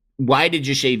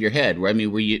you shave your head? I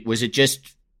mean, was it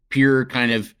just pure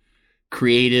kind of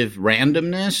creative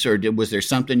randomness, or was there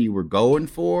something you were going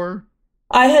for?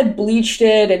 I had bleached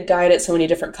it and dyed it so many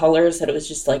different colors that it was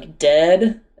just like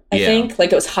dead, I think.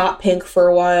 Like it was hot pink for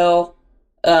a while.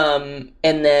 And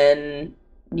then,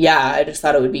 I just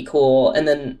thought it would be cool. And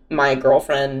then my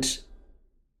girlfriend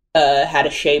had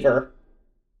a shaver,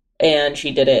 and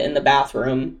she did it in the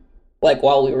bathroom, like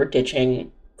while we were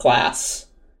ditching class.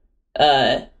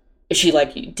 She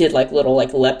like did like little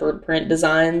like leopard print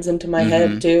designs into my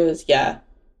head too. It was,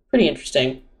 pretty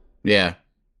interesting. Yeah.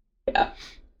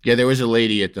 Yeah, there was a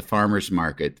lady at the farmer's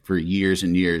market for years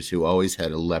and years who always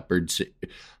had a leopard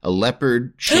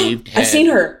shaved head. I've seen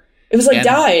her. It was like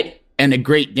dyed. And a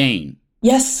Great Dane.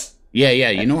 Yes. Yeah,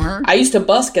 you know her? I used to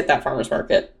busk at that farmer's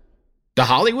market. The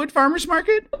Hollywood farmer's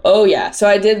market? Oh, yeah. So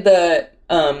I did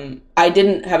I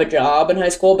didn't have a job in high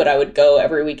school, but I would go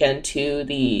every weekend to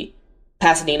the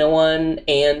Pasadena one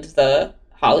and the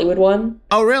Hollywood one.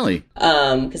 Oh, really?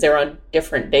 Because they were on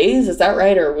different days. Is that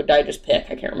right? Or would I just pick?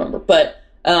 I can't remember. But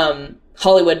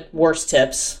Hollywood, worse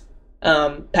tips.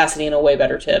 Pasadena, way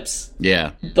better tips.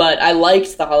 Yeah. But I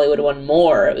liked the Hollywood one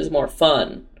more. It was more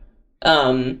fun.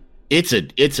 It's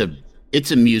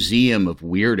a museum of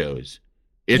weirdos.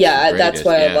 That's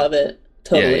why I love it.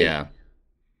 Totally. Yeah.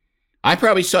 I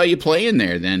probably saw you playing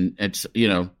there then. It's,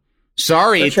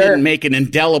 sorry it didn't make an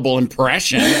indelible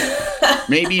impression.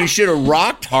 Maybe you should have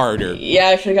rocked harder. Yeah,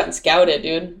 I should have gotten scouted,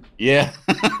 dude. Yeah.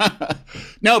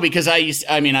 No, because I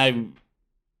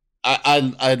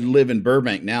live in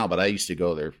Burbank now, but I used to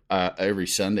go there every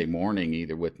Sunday morning,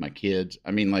 either with my kids.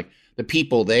 I mean, like the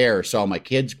people there saw my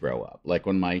kids grow up. Like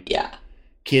when my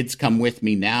kids come with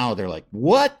me now, they're like,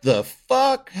 "What the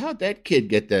fuck? How'd that kid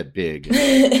get that big?"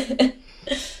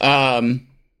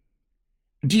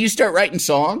 Do you start writing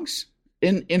songs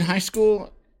in high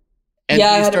school? And do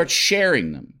you start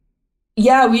sharing them?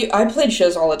 Yeah, I played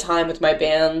shows all the time with my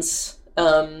bands.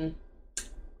 I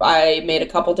made a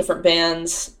couple different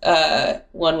bands.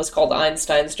 One was called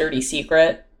Einstein's Dirty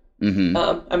Secret. I'm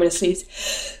going to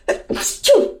sneeze.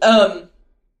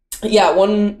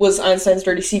 One was Einstein's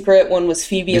Dirty Secret. One was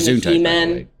Phoebe and the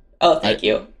He-Men. Oh, thank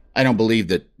you. I don't believe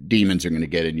that demons are going to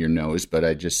get in your nose, but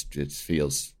it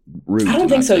feels rude. I don't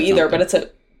think so either, but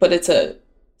it's a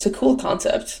cool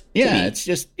concept. Yeah, it's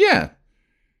just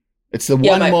it's the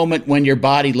one moment when your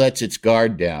body lets its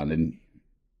guard down, and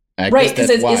right, because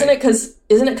isn't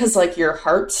it because like your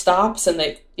heart stops, and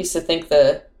they used to think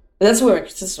that's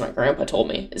what my grandpa told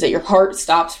me, is that your heart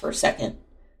stops for a second,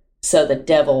 so the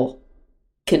devil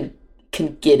can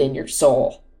get in your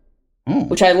soul,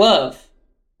 which I love.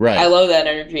 Right, I love that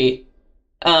energy.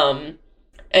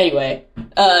 Anyway,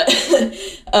 I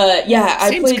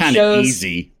seems played kind shows. of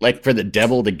easy, like for the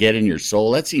devil to get in your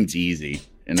soul. That seems easy.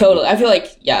 Totally, I feel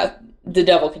like the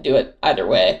devil could do it either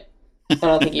way. I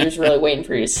don't think he was really waiting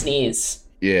for you to sneeze.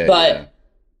 Yeah,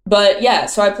 but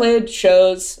so I played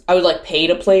shows. I would like pay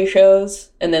to play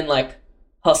shows and then like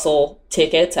hustle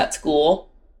tickets at school.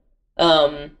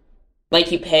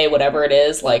 Like you pay whatever it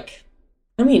is. Like,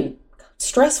 I mean,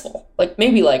 stressful. Like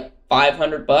maybe like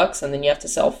 $500, and then you have to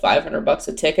sell $500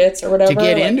 of tickets or whatever to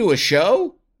get into a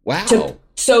show. Wow.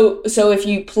 So if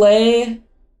you play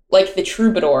like the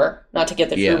Troubadour, not to get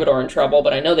the Troubadour in trouble,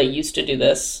 but I know they used to do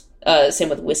this. Same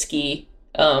with Whiskey.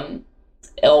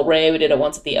 El Rey, we did it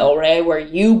once at the El Rey, where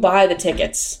you buy the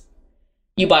tickets.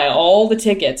 You buy all the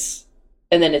tickets,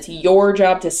 and then it's your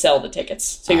job to sell the tickets.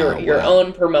 So you're your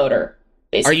own promoter,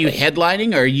 basically. Are you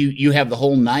headlining, or you have the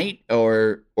whole night,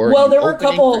 or well, there were a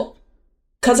couple,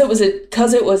 because it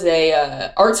was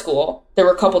a art school. There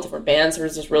were a couple different bands. There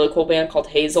was this really cool band called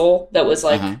Hazel that was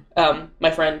like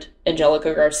my friend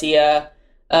Angelica Garcia.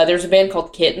 There's a band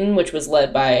called Kitten, which was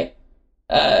led by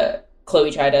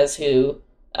Chloe Chaidez, who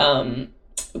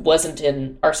wasn't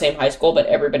in our same high school, but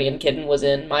everybody in Kitten was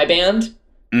in my band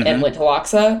and went to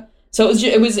Loxa. So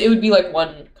it would be like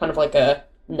one kind of like a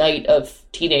night of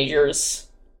teenagers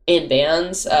in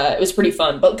bands. It was pretty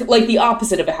fun, but like the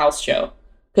opposite of a house show,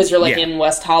 because you're like in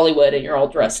West Hollywood and you're all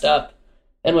dressed up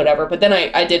and whatever. But then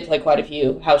I did play quite a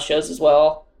few house shows as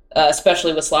well,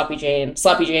 especially with Sloppy Jane.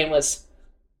 Sloppy Jane was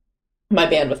my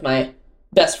band with my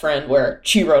best friend, where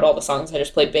she wrote all the songs. I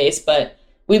just played bass, but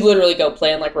we'd literally go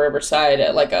play in like Riverside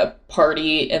at like a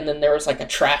party, and then there was like a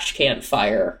trash can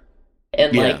fire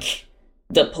and like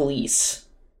the police.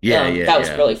 That was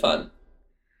really fun.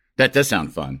 That does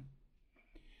sound fun.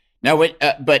 Now,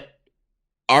 but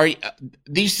are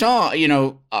these songs?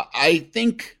 I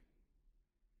think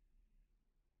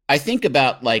I think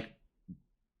about like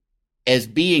as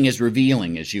being as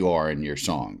revealing as you are in your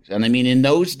songs. And I mean, in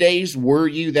those days, were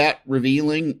you that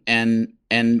revealing? And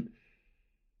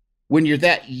when you're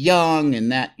that young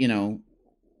and that, you know,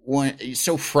 when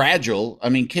so fragile, I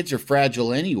mean, kids are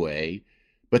fragile anyway,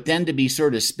 but then to be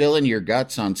sort of spilling your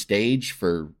guts on stage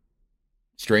for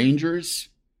strangers,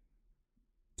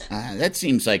 that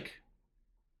seems like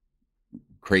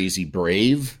crazy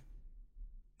brave.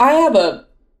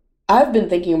 I've been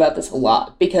thinking about this a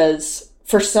lot because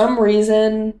for some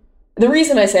reason, the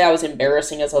reason I say I was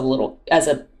embarrassing as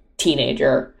a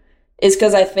teenager is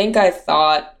because I think I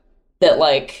thought that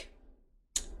like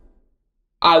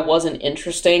I wasn't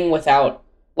interesting without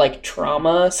like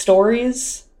trauma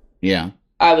stories. Yeah.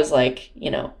 I was like,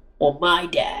 you know, well, my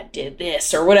dad did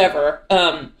this or whatever.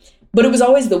 But it was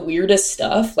always the weirdest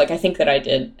stuff. Like, I think that I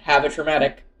did have a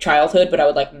traumatic childhood, but I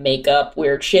would like make up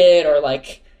weird shit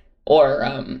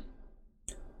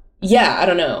yeah, I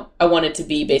don't know. I wanted to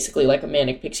be basically like a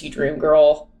manic pixie dream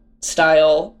girl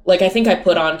style. Like, I think I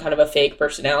put on kind of a fake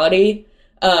personality.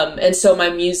 And so my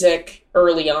music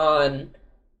early on,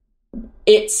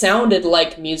 it sounded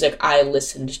like music I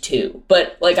listened to.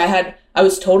 But like I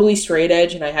was totally straight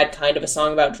edge and I had kind of a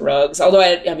song about drugs. Although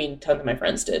I mean, tons of my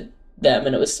friends did them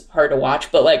and it was hard to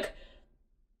watch. But like,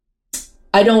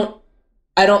 I don't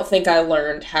think I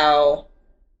learned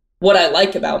what I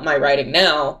like about my writing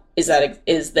now is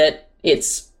that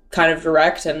it's kind of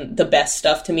direct, and the best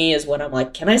stuff to me is when I'm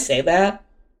like, can I say that?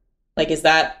 Like, is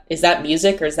that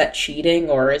music or is that cheating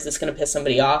or is this going to piss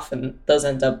somebody off? And those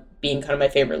end up being kind of my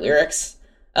favorite lyrics.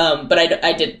 But I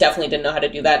definitely didn't know how to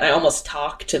do that. And I almost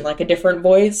talked in like a different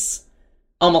voice,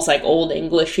 almost like old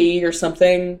Englishy or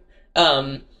something.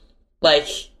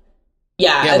 What's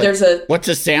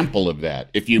a sample of that?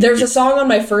 There's a song on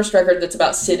my first record that's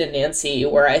about Sid and Nancy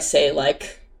where I say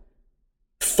like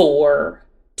for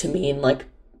to mean like,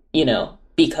 you know,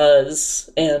 because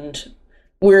and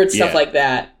weird stuff like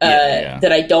that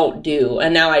that I don't do.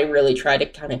 And now I really try to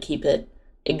kind of keep it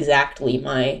exactly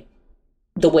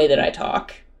the way that I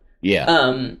talk.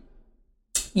 Yeah.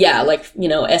 Like, you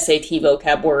know, SAT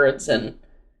vocab words and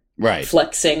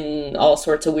flexing all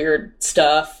sorts of weird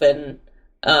stuff. And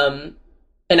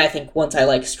I think once I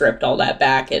like stripped all that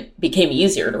back, it became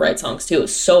easier to write songs too. It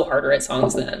was so hard to write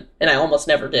songs then. And I almost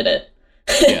never did it.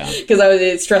 Because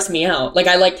it stressed me out. Like,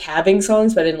 I liked having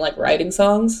songs, but I didn't like writing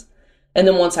songs. And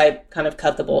then once I kind of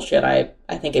cut the bullshit, I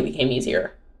think it became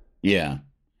easier. Yeah.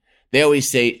 They always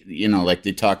say, you know, like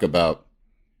they talk about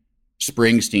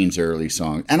Springsteen's early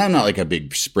songs. And I'm not like a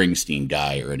big Springsteen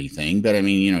guy or anything, but I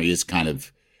mean, you know, he is kind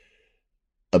of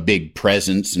a big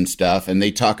presence and stuff. And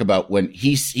they talk about when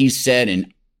he said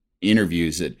in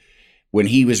interviews that when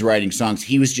he was writing songs,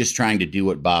 he was just trying to do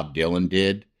what Bob Dylan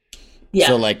did. Yeah.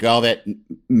 So like all that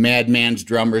Madman's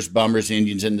Drummers, Bummers,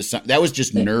 Indians in the Sun, that was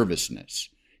just nervousness.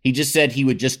 He just said he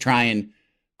would just try and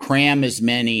cram as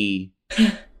many,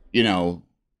 you know,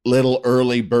 little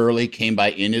early burly came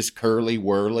by in his curly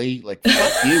whirly. Like,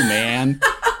 fuck you, man.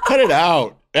 Cut it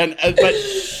out. And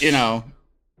but, you know.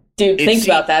 Dude, think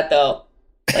about that, though.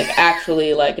 Like,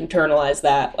 actually, like, internalize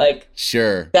that. Like,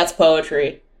 sure. That's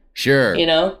poetry. Sure. You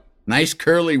know? Nice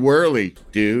curly whirly,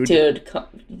 dude. Dude,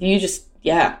 you just,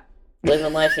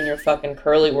 living life in your fucking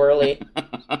curly whirly.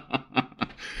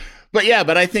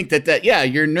 But I think that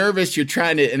you're nervous, you're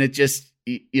trying to, and it just,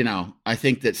 you know, I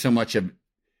think that so much of,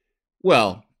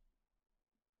 well,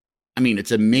 I mean,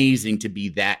 it's amazing to be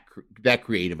that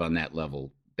creative on that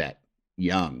level, that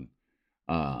young.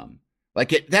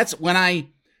 That's when I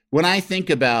think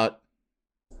about,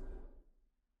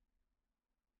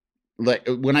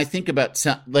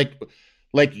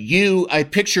 like you, I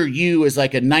picture you as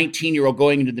like a 19-year-old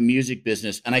going into the music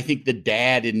business. And I think the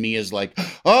dad in me is like,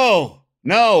 oh,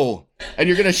 no. And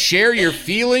you're going to share your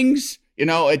feelings. You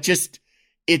know, it just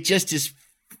is,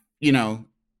 you know,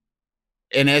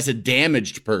 and as a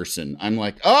damaged person, I'm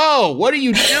like, oh, what are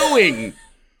you doing?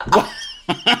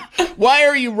 Why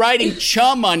are you writing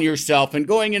chum on yourself and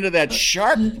going into that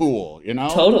shark pool, you know?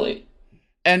 Totally.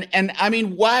 And I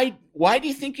mean, why do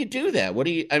you think you do that?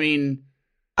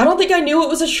 I don't think I knew it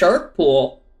was a shark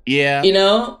pool. Yeah. You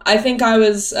know, I think I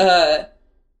was, I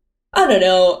don't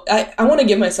know. I want to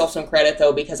give myself some credit,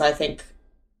 though, because I think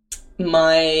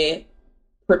my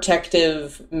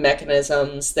protective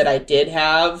mechanisms that I did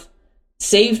have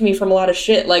saved me from a lot of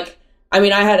shit. Like, I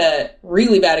mean, I had a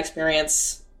really bad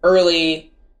experience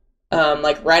early,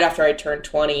 like right after I turned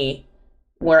 20,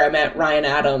 where I met Ryan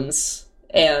Adams,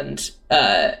 and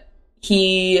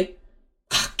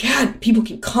God, people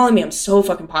keep calling me. I'm so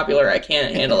fucking popular. I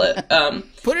can't handle it.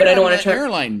 Put it on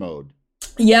airline mode.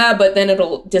 Yeah, but then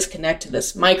it'll disconnect to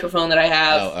this microphone that I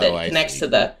have that connects to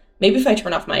the... Maybe if I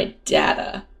turn off my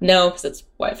data. No, because it's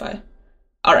Wi-Fi.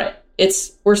 All right.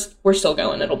 We're still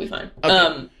going. It'll be fine.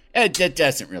 Okay. It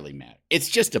doesn't really matter. It's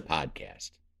just a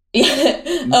podcast.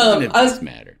 Yeah. None of this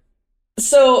matter.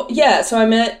 So I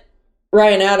met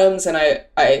Ryan Adams, and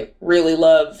I really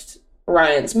loved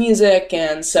Ryan's music,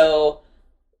 and so,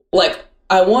 like,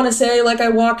 I want to say, like, I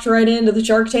walked right into the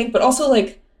Shark Tank, but also,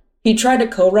 like, he tried to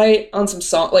co-write on some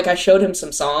song. Like, I showed him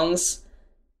some songs,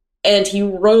 and he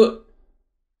wrote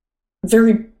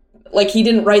very, like, he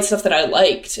didn't write stuff that I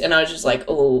liked, and I was just like,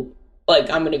 oh, like,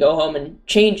 I'm gonna go home and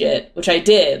change it, which I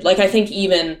did. Like, I think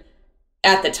even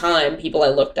at the time, people I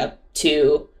looked up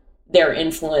to, their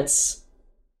influence,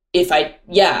 I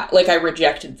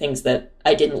rejected things that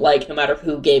I didn't like, no matter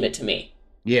who gave it to me.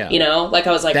 Yeah. You know? Like,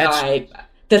 I was like,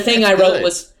 the thing I wrote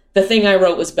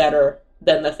was better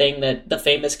than the thing that the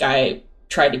famous guy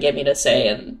tried to get me to say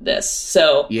in this.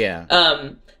 So, yeah.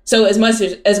 So as much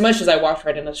as I walked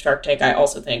right into the Shark Tank, I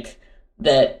also think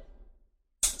that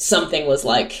something was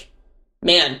like,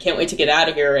 man, can't wait to get out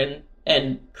of here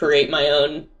and create my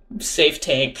own safe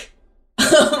tank,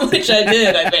 which I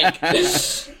did, I think.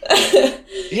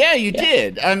 Yeah, you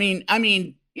did. I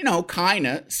mean, you know,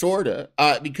 kinda, sorta,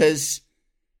 because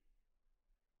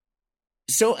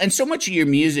so much of your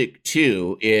music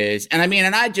too is, and I mean,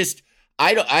 and I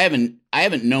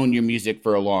haven't known your music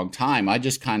for a long time. I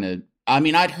just kind of, I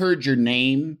mean, I'd heard your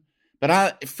name,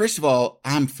 but first of all,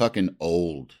 I'm fucking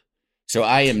old, so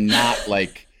I am not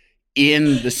like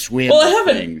in the swim. Well, I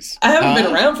haven't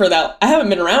been around for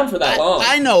that long.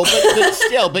 I know, but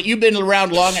still, but you've been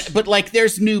around long. But like,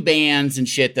 there's new bands and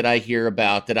shit that I hear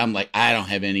about that I'm like, I don't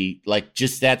have any, like,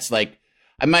 just that's like,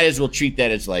 I might as well treat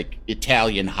that as like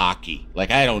Italian hockey. Like,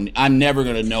 I'm never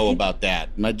going to know about that.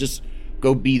 I might just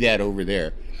go be that over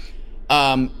there.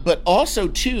 But also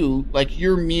too, like,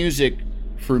 your music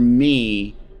for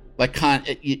me, like,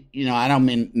 you know, I don't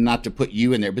mean not to put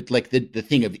you in there, but like the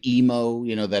thing of emo,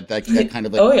 you know, that kind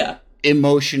of like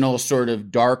emotional sort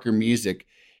of darker music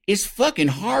is fucking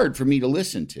hard for me to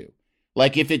listen to.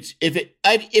 Like, if it's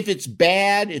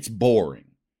bad, it's boring,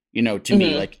 you know, to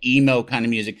me, like emo kind of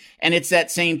music. And it's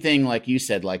that same thing, like you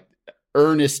said, like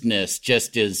earnestness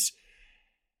just is,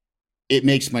 it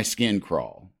makes my skin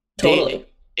crawl. Totally.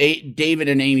 David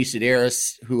and Amy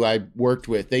Sedaris, who I worked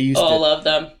with, they used to love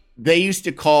them. They used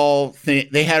to call,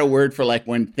 they had a word for like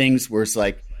when things were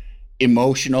like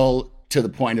emotional to the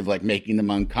point of like making them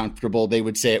uncomfortable. They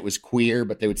would say it was queer,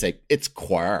 but they would say it's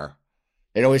queer.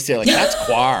 They'd always say like, that's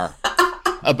queer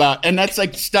about, and that's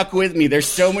like stuck with me. There's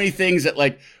so many things that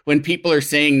like when people are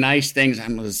saying nice things,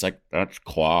 I'm just like, that's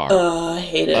queer. I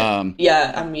hate it.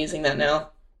 Yeah, I'm using that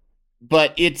now.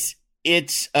 But it's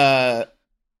as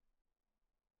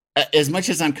much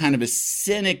as I'm kind of a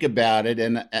cynic about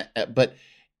it, but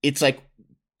it's like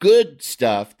good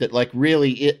stuff that like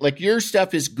really, like your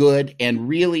stuff is good and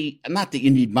really, not that you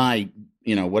need my,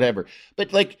 you know, whatever,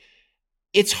 but like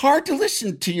it's hard to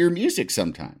listen to your music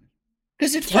sometimes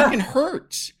because it fucking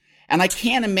hurts. And I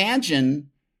can't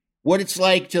imagine what it's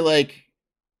like to like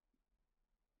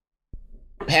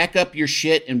pack up your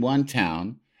shit in one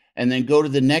town and then go to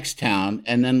the next town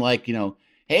and then like, you know,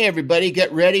 hey, everybody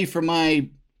get ready for my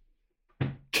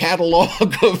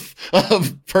catalog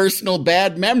of personal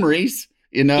bad memories,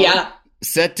 you know,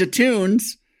 set to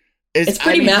tunes. It's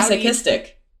pretty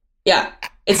masochistic.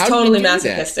 It's totally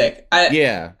masochistic.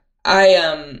 I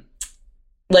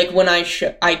like when I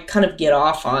kind of get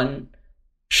off on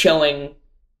showing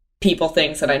people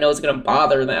things that I know is going to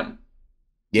bother them.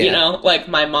 You know, like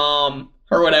my mom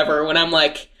or whatever, when I'm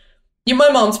like, my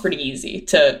mom's pretty easy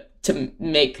to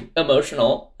make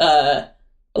emotional. I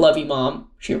love you, Mom.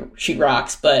 She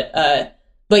rocks. But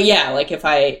yeah, like if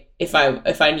I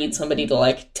need somebody to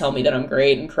like tell me that I'm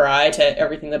great and cry to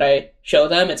everything that I show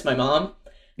them, it's my mom.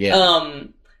 Yeah.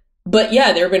 But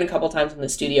yeah, there have been a couple times in the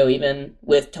studio, even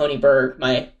with Tony Berg,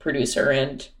 my producer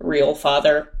and real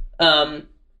father,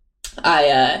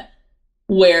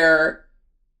 where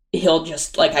he'll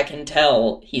just like, I can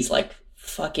tell he's like,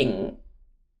 fucking,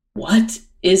 what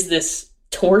is this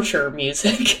torture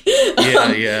music?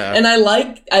 Yeah. And I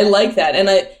like that.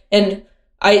 And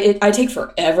I take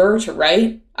forever to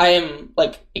write. I am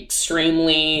like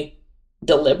extremely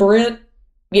deliberate,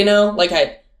 you know, like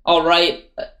I'll write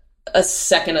a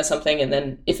second of something, and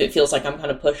then if it feels like I'm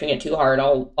kind of pushing it too hard,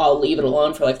 I'll leave it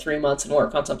alone for like 3 months and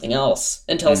work on something else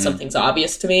until something's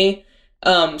obvious to me.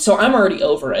 So I'm already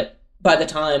over it by the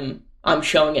time I'm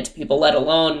showing it to people, let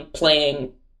alone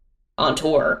playing on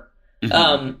tour.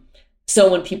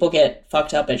 So when people get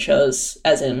fucked up at shows,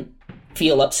 as in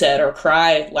feel upset or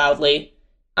cry loudly,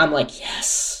 I'm like,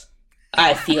 yes,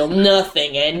 I feel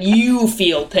nothing and you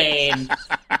feel pain.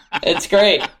 It's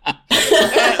great.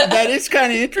 That is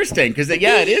kind of interesting because,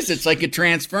 yeah, it is. It's like a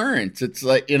transference. It's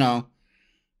like,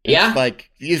 it's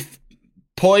like, you've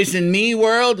poisoned me,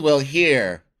 world? Well,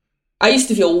 here. I used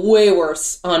to feel way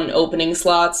worse on opening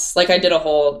slots. Like, I did a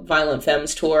whole Violent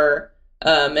Femmes tour,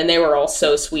 and they were all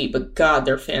so sweet, but God,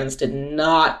 their fans did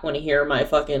not want to hear my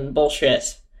fucking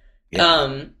bullshit.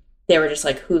 Yeah. They were just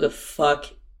like, who the fuck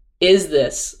is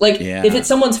this? Like, if it's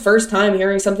someone's first time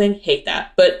hearing something, hate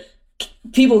that. But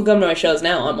people who come to my shows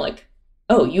now, I'm like,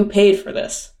 oh, you paid for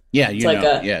this. Yeah,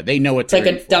 they know what it's like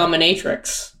a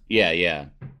dominatrix. Yeah.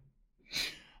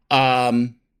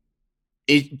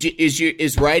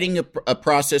 Is writing a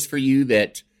process for you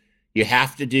that you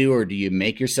have to do, or do you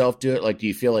make yourself do it? Like, do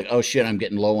you feel like, oh shit, I'm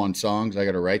getting low on songs, I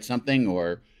got to write something,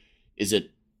 or is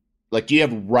it like, do you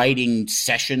have writing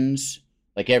sessions,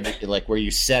 like where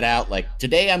you set out, like,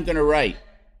 today I'm going to write?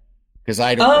 Because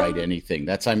I don't write anything.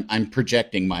 That's I'm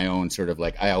projecting my own sort of,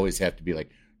 like, I always have to be like,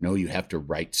 no, you have to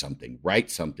write something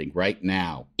right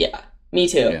now. Yeah, me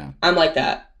too. Yeah. I'm like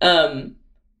that.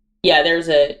 There's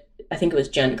I think it was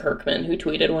Jen Kirkman who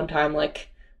tweeted one time, like,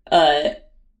 I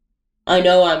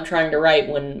know I'm trying to write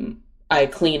when I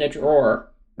clean a drawer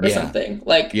or something.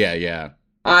 Like,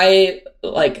 I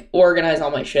like organize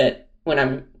all my shit when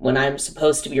I'm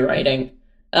supposed to be writing.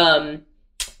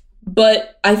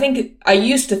 But I think I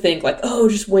used to think like, oh,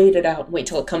 just wait it out and wait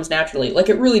till it comes naturally. Like,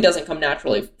 it really doesn't come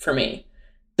naturally for me.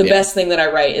 The best thing that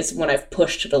I write is when I've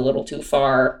pushed it a little too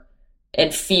far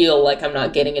and feel like I'm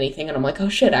not getting anything. And I'm like, oh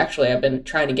shit, actually, I've been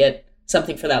trying to get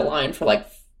something for that line for like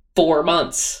 4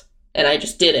 months. And I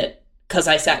just did it because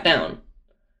I sat down.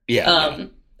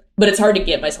 But it's hard to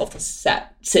get myself to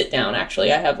sit down,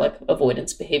 actually. I have like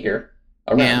avoidance behavior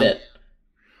around it.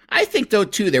 I think, though,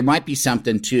 too, there might be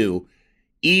something, too,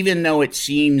 even though it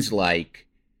seems like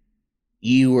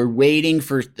you were waiting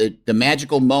for the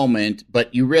magical moment,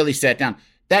 but you really sat down.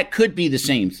 That could be the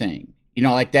same thing.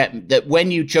 Like that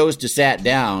when you chose to sat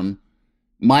down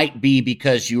might be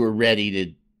because you were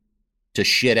ready to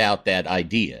shit out that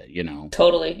idea,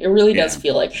 Totally. It really does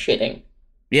feel like shitting.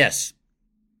 Yes.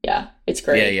 Yeah, it's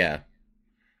great. Yeah.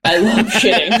 I love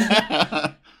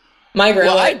shitting. My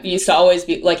grandma used to always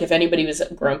be like, if anybody was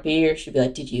grumpy, or she'd be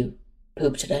like, did you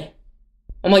poop today?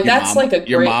 I'm like, that's like a great...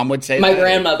 Your mom would say my that?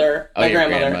 Grandmother. My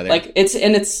grandmother. Like,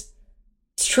 it's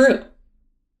true.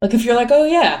 Like, if you're like, oh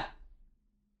yeah,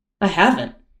 I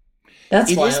haven't.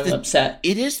 That's why I'm upset.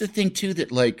 It is the thing, too,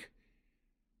 that, like,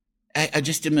 I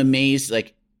just am amazed,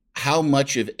 like, how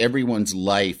much of everyone's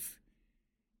life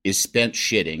is spent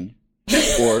shitting,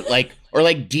 or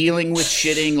dealing with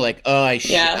shitting, like, oh,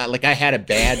 like I had a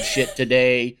bad shit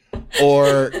today,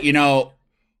 or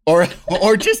or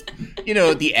just,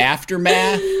 the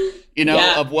aftermath,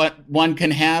 of what one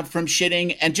can have from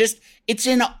shitting, and just, it's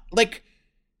in, like,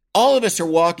 all of us are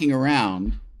walking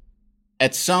around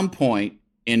at some point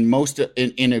in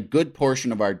a good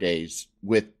portion of our days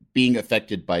with being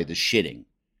affected by the shitting.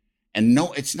 And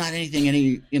no, it's not anything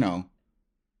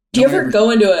do you ever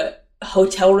go into a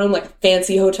hotel room, like a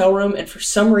fancy hotel room, and for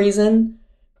some reason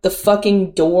the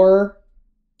fucking door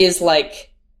is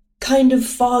like kind of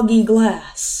foggy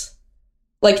glass,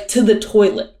 like to the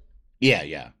toilet?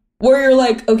 Yeah. Where you're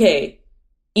like, okay,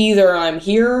 either I'm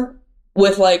here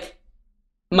with like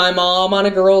my mom on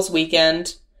a girls'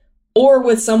 weekend, or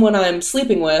with someone I'm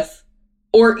sleeping with,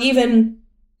 or even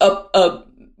a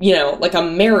like a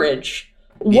marriage.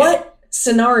 Yeah. What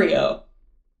scenario,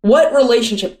 what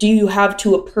relationship do you have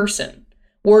to a person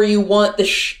where you want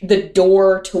the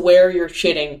door to where you're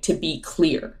shitting to be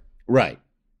clear? Right.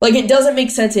 Like, it doesn't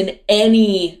make sense in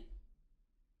anything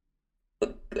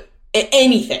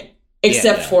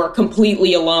except for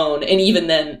completely alone, and even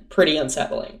then pretty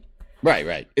unsettling.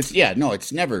 Right. It's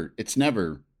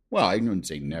never, well, I wouldn't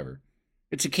say never.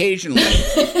 It's occasionally.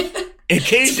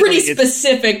 It's a pretty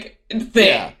specific thing.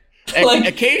 Yeah. Like,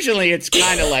 occasionally it's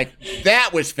kind of like,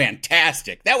 that was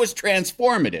fantastic. That was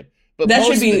transformative. But that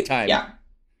most of the time,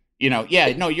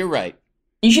 no, you're right.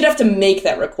 You should have to make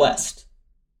that request.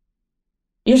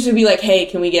 You should be like, hey,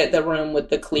 can we get the room with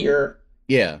the clear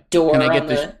door? Can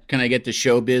I get the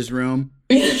showbiz room?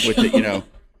 With the,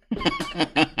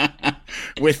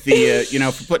 with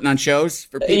the, for putting on shows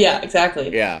for people? Yeah,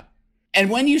 exactly. Yeah. And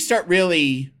when you start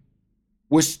really,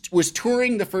 was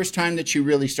touring the first time that you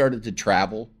really started to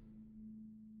travel?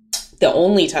 The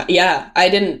only time, I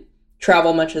didn't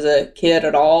travel much as a kid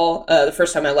at all. The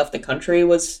first time I left the country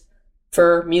was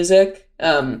for music.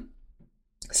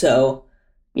 So,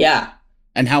 yeah.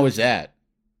 And how was that?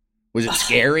 Was it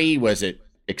scary? Was it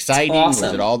exciting? Awesome.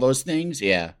 Was it all those things?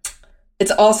 Yeah.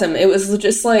 It's awesome. It was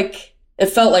just like, it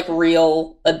felt like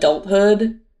real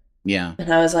adulthood. Yeah.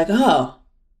 And I was like, oh,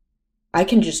 I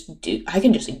can just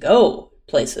go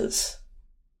places.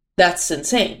 That's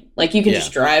insane. Like, you can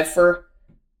just drive for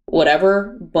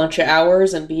whatever, bunch of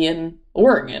hours and be in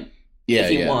Oregon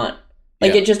if you want.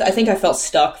 Like, I think I felt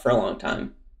stuck for a long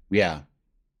time. Yeah.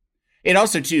 It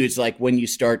also, too, it's like when you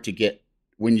start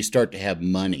to have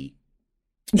money.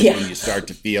 Yeah. When you start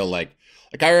to feel like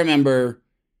I remember,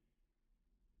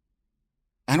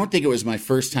 I don't think it was my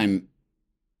first time.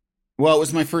 Well, it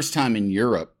was my first time in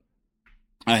Europe.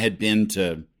 I had been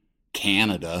to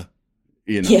Canada,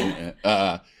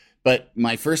 but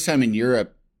my first time in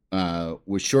Europe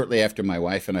was shortly after my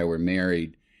wife and I were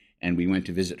married, and we went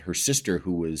to visit her sister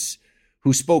who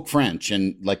spoke French,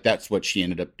 and like that's what she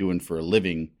ended up doing for a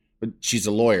living. But she's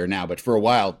a lawyer now, but for a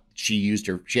while she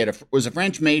was a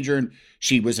French major, and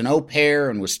she was an au pair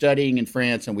and was studying in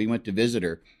France, and we went to visit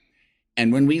her.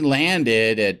 And when we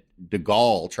landed at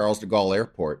Charles de Gaulle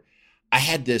Airport,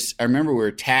 I remember we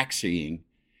were taxiing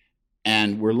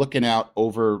and we're looking out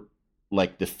over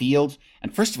like the fields.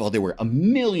 And first of all, there were a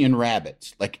million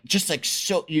rabbits, that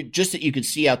you could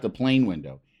see out the plane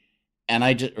window.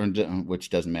 And which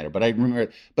doesn't matter, but I remember,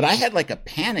 but I had like a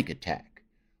panic attack,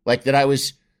 like that I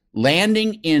was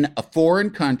landing in a foreign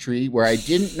country where I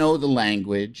didn't know the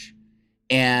language,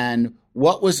 and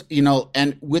what was,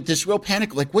 and with this real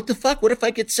panic, like, what the fuck? What if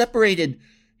I get separated,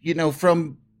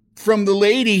 from the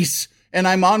ladies and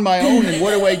I'm on my own, and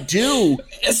what do I do?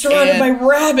 Surrounded by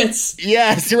rabbits.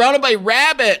 Yeah, surrounded by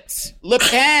rabbits. Le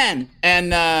Pen.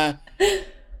 And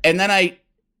then I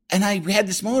had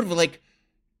this moment of like,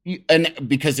 and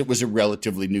because it was a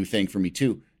relatively new thing for me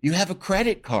too, you have a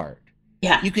credit card.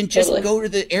 Yeah. You can just go to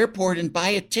the airport and buy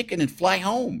a ticket and fly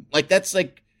home. Like, that's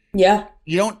like, yeah.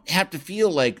 You don't have to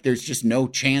feel like there's just no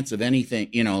chance of anything,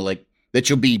 like that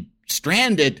you'll be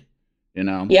stranded,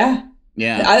 Yeah.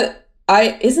 Yeah.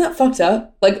 Isn't that fucked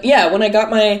up? Like, yeah, when I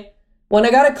got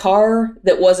a car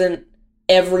that wasn't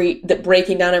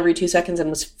breaking down every 2 seconds and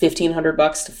was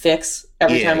 $1,500 to fix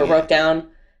every time it broke down.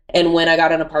 And when I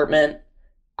got an apartment,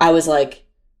 I was like,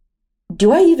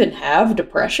 do I even have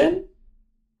depression?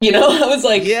 I was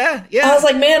like, yeah. I was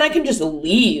like, man, I can just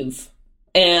leave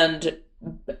and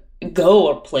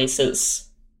go places,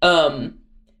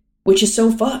 which is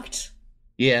so fucked.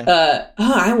 Yeah.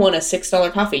 I want a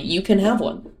 $6 coffee. You can have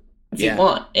one if you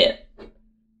want it.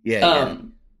 Yeah.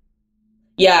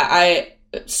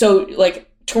 So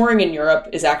like touring in Europe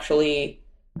is actually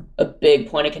a big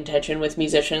point of contention with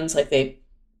musicians. Like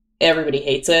everybody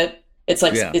hates it. It's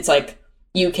like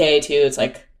UK too. It's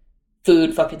like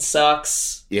food fucking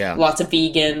sucks. Yeah. Lots of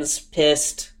vegans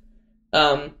pissed.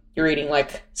 You're eating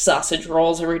like sausage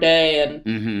rolls every day,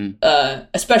 and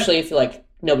especially if you like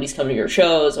nobody's coming to your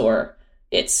shows, or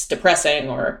it's depressing,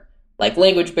 or like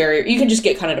language barrier, you can just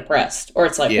get kind of depressed, or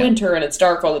it's like winter and it's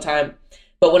dark all the time.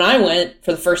 But when I went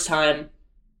for the first time,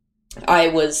 I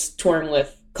was touring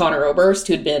with Conor Oberst,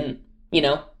 who'd been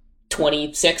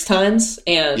 26 times,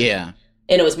 and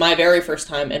it was my very first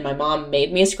time, and my mom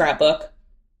made me a scrapbook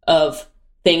of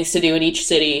things to do in each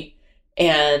city.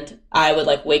 And I would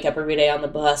like wake up every day on the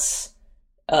bus,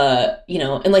 and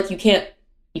like you can't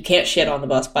shit on the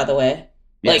bus, by the way.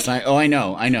 Yes, like, I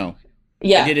know.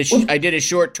 Yeah, I did a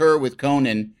short tour with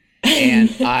Conan, and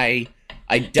I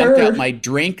dumped out my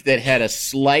drink that had a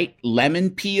slight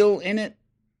lemon peel in it.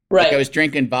 Right, like I was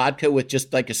drinking vodka with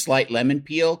just like a slight lemon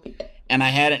peel, and I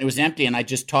had it. It was empty, and I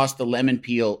just tossed the lemon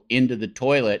peel into the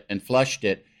toilet and flushed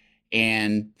it.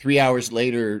 And 3 hours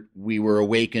later, we were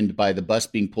awakened by the bus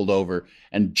being pulled over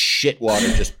and shit water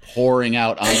just pouring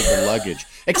out onto the luggage.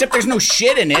 Except there's no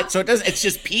shit in it, so it's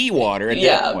just pee water at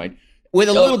that point, with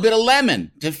a little bit of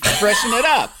lemon to freshen it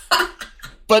up.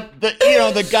 But the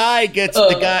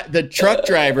truck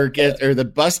driver or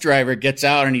the bus driver gets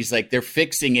out, and he's like, they're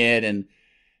fixing it, and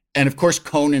of course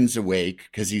Conan's awake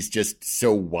because he's just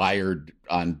so wired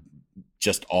on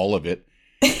just all of it,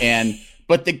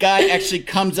 But the guy actually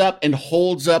comes up and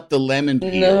holds up the lemon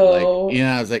peel. No. Like,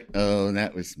 I was like, oh,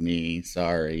 that was me.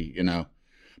 Sorry,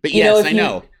 But yes, I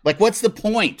know. Like, what's the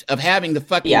point of having the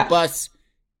fucking bus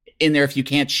in there if you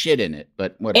can't shit in it?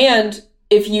 But whatever. And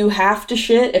if you have to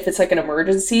shit, if it's like an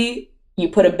emergency, you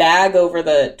put a bag over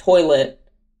the toilet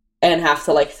and have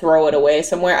to like throw it away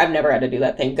somewhere. I've never had to do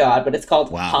that, thank God. But it's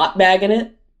called pot bagging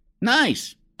it.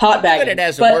 Nice. Pot bagging. But it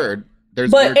has a word.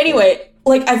 But anyway,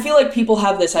 like, I feel like people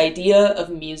have this idea of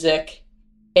music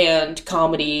and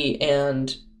comedy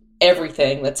and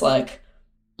everything that's like,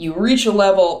 you reach a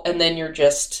level and then you're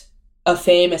just a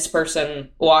famous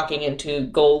person walking into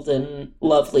golden,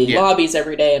 lovely lobbies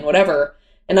every day and whatever.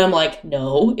 And I'm like,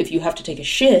 no, if you have to take a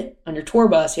shit on your tour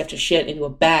bus, you have to shit into a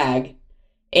bag.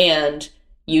 And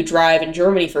you drive in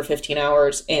Germany for 15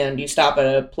 hours and you stop at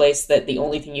a place that the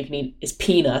only thing you can eat is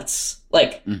peanuts.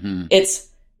 Like, there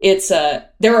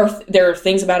are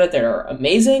things about it that are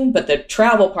amazing, but the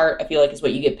travel part, I feel like, is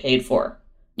what you get paid for.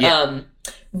 Yeah.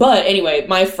 But anyway,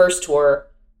 my first tour,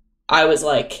 I was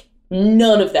like,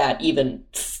 none of that even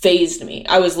fazed me.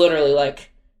 I was literally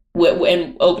like,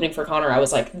 when opening for Connor, I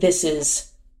was like, this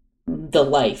is the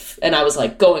life. And I was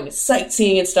like going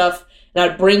sightseeing and stuff. And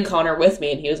I'd bring Connor with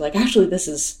me, and he was like, actually,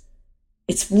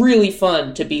 it's really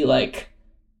fun to be like,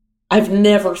 I've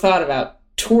never thought about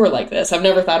tour like this. I've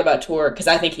never thought about tour, because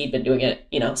I think he'd been doing it,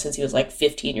 since he was like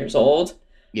 15 years old.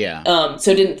 Yeah.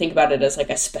 So didn't think about it as like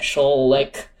a special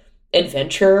like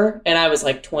adventure. And I was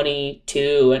like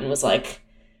 22 and was like,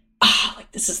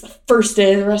 like this is the first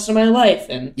day of the rest of my life.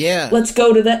 And let's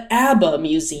go to the ABBA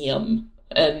museum.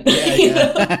 And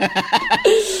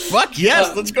fuck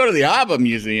yes, let's go to the ABBA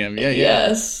museum. Yeah.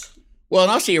 Yes. Well,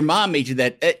 and also your mom made you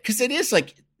that, because it is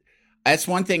like, that's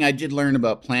one thing I did learn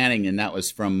about planning, and that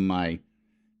was from my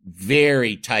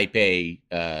very type A,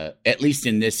 at least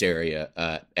in this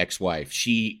area, ex-wife.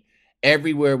 She,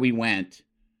 everywhere we went,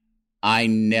 I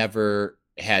never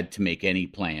had to make any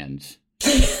plans.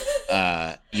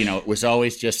 It was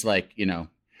always just like,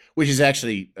 which is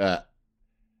actually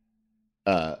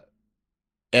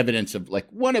evidence of like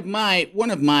one of my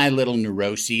little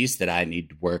neuroses that I need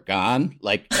to work on.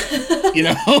 Like,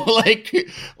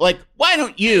 like why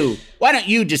don't you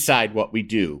decide what we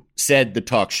do? Said the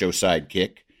talk show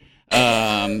sidekick.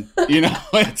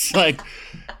 It's like,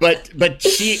 but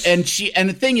she and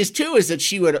the thing is too, is that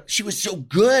she was so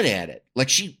good at it. Like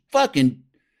she fucking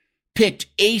picked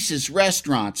Ace's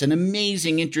restaurants and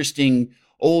amazing, interesting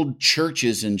old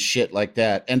churches and shit like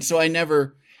that. And so and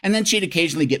then she'd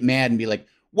occasionally get mad and be like,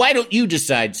 why don't you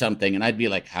decide something? And I'd be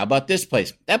like, how about this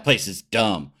place? That place is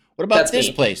dumb. What about this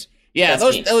place? Yeah,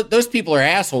 those people are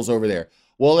assholes over there.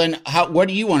 Well, then what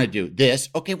do you want to do? This.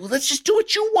 Okay, well, let's just do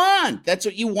what you want. That's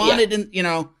what you wanted. Yeah.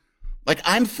 And, like,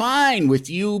 I'm fine with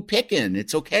you picking.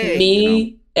 It's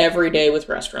okay. Every day with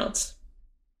restaurants.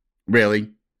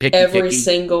 Really? Every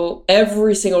single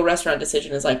restaurant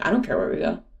decision is like, I don't care where we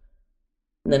go.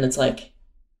 And then it's like,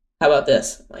 how about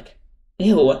this? I'm like,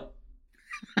 ew.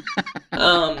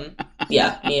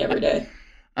 Yeah, me every day.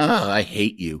 Oh, I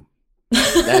hate you.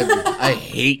 I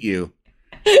hate you.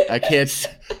 I can't.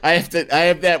 I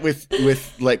have that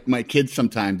with like my kids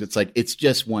sometimes. It's like, it's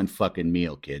just one fucking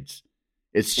meal, kids.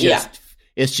 It's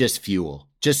just fuel.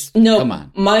 Just come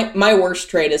on. My worst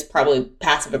trait is probably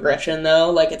passive aggression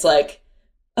though. Like it's like,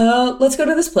 let's go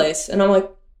to this place, and I'm like,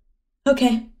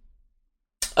 okay.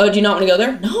 Oh, do you not want to go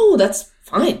there? No, that's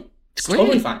fine. It's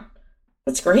totally fine.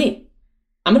 That's great.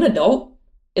 I'm an adult.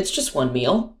 It's just one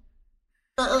meal.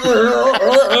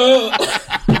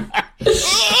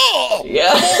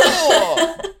 Yeah.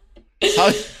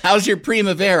 How's your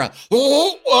primavera?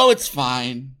 Oh, it's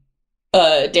fine.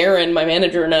 Darren, my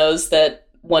manager, knows that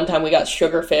one time we got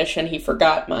sugarfish and he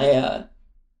forgot my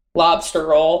lobster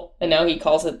roll, and now he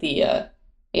calls it the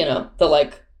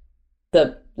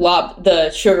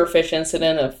sugarfish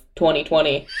incident of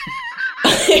 2020.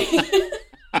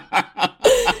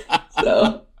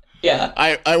 So, yeah.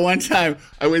 I one time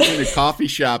I was in a coffee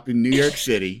shop in New York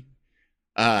City.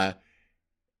 It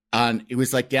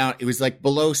was like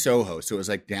below Soho, so it was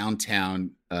like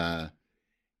downtown.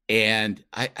 And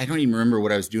I don't even remember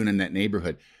what I was doing in that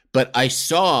neighborhood, but I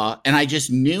saw, and I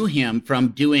just knew him from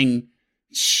doing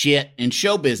shit in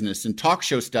show business and talk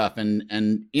show stuff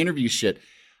and interview shit.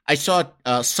 I saw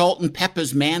Salt and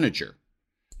Peppa's manager,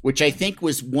 which I think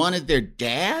was one of their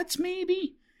dads,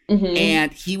 maybe. Mm-hmm.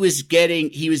 And he was getting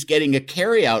a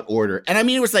carryout order. And I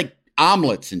mean, it was like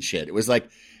omelets and shit. It was like,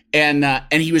 and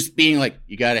he was being like,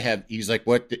 he's like,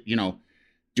 what,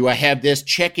 do I have this?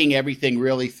 Checking everything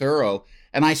really thorough.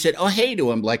 And I said, oh, hey,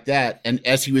 to him like that. And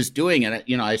as he was doing it,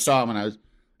 I saw him and I was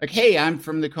like, hey, I'm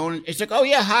from the Conan. He's like, oh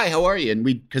yeah, hi, how are you? And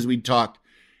because we talked,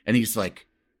 and he's like,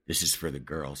 this is for the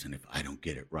girls. And if I don't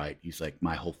get it right, he's like,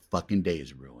 my whole fucking day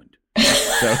is ruined.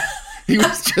 So he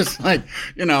was just like,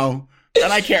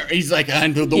 and I can't, he's like,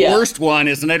 the worst one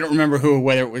is, and I don't remember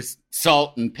whether it was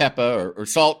Salt and Peppa or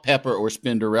Salt, Pepper or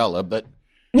Spinderella, but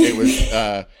it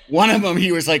was one of them.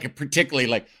 He was like particularly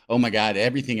like, oh my God,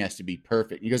 everything has to be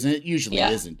perfect. He goes, and it usually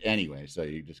isn't anyway. So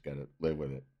you just got to live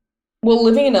with it. Well,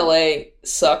 living in LA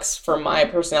sucks for my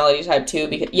personality type too,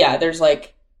 because there's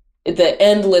like the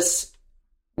endless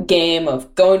game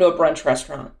of going to a brunch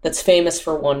restaurant that's famous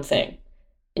for one thing,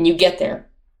 and you get there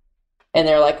and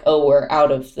they're like, oh, we're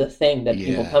out of the thing that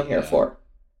people come here for.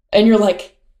 And you're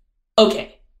like,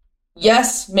 okay,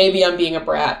 yes, maybe I'm being a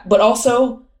brat, but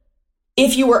also,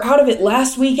 if you were out of it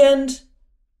last weekend,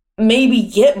 maybe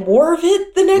get more of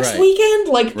it the next weekend.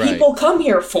 Like, people come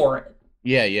here for it.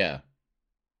 Yeah.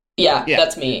 Yeah,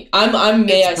 that's me. I'm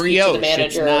may I speak to the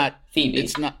manager, Phoebe.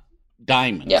 It's not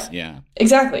diamonds. Yeah.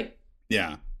 Exactly.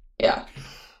 Yeah.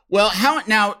 Well, how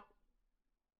now?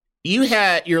 You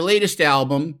had your latest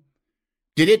album.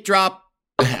 Did it drop?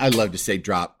 I love to say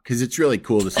drop because it's really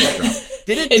cool to say drop.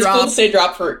 Did it it's drop? Cool to say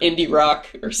drop for indie rock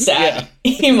or sad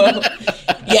emo.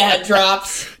 Yeah, it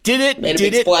drops. Did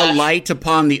it alight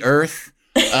upon the earth?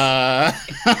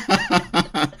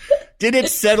 Did it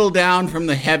settle down from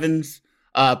the heavens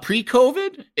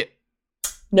pre-COVID?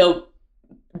 No,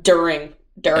 during.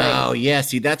 Oh yeah,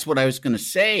 see that's what I was going to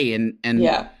say, and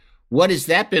what has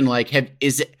that been like?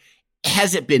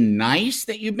 Has it been nice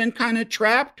that you've been kind of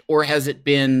trapped, or has it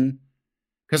been?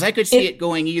 Because I could see it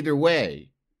going either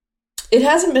way. It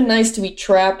hasn't been nice to be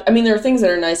trapped. I mean, there are things that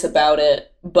are nice about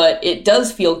it, but it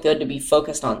does feel good to be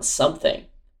focused on something.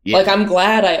 Yeah. Like, I'm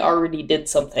glad I already did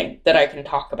something that I can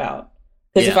talk about.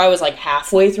 Because if I was like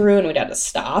halfway through and we'd have to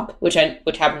stop, which happened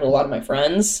to a lot of my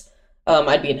friends,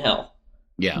 I'd be in hell.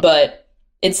 Yeah. But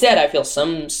instead, I feel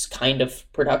some kind of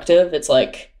productive. It's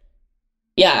like,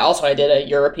 also I did a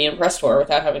European press tour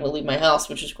without having to leave my house,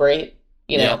 which is great.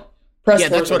 You know, press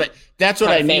tours that's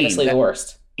what I mean. Famously the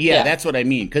worst. Yeah, that's what I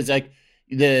mean. Because like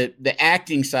the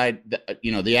acting side,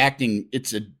 the acting,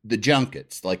 it's the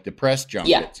junkets, like the press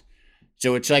junkets. Yeah.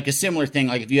 So it's like a similar thing.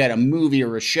 Like if you had a movie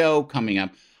or a show coming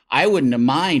up, I wouldn't have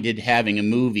minded having a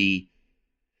movie,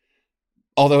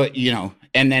 although,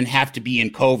 and then have to be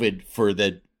in COVID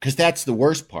because that's the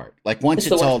worst part. Like once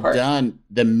it's all done,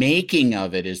 the making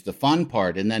of it is the fun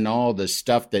part. And then all the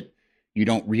stuff that you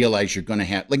don't realize you're going to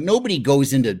have. Like nobody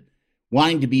goes into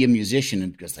wanting to be a musician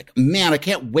and goes like, man, I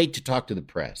can't wait to talk to the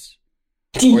press.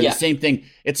 Or the same thing.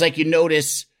 It's like you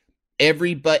notice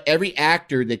every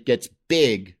actor that gets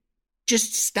big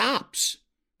just stops.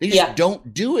 They just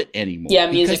don't do it anymore. Yeah,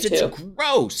 music because it's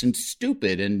gross and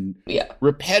stupid and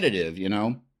repetitive,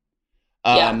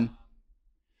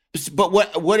 But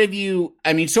what have you?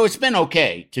 I mean, so it's been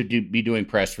okay to be doing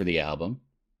press for the album.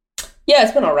 Yeah,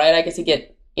 it's been all right. I get to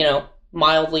get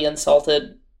mildly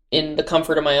insulted in the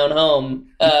comfort of my own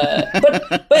home.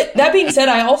 But that being said,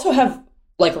 I also have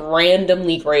like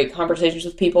randomly great conversations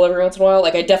with people every once in a while.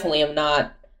 Like I definitely am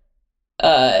not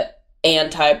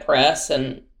anti-press,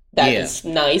 and that is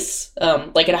nice.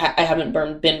 I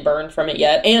haven't been burned from it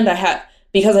yet, and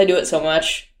because I do it so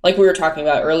much. Like we were talking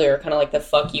about earlier, kind of like the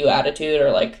fuck you attitude,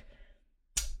 or like,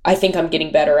 I think I'm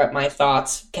getting better at my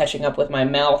thoughts, catching up with my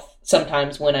mouth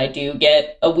sometimes when I do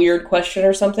get a weird question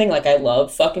or something. Like I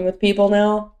love fucking with people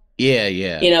now.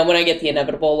 Yeah. When I get the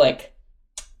inevitable, like,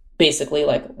 basically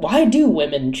like, why do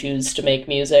women choose to make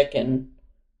music? And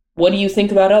what do you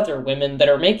think about other women that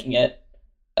are making it?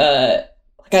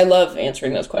 Like I love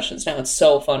answering those questions now. It's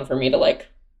so fun for me to like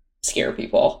scare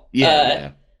people.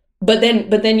 Yeah. But then,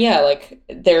 like,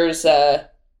 there's, I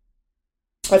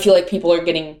feel like people are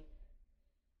getting,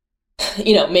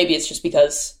 maybe it's just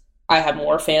because I have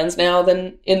more fans now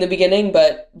than in the beginning,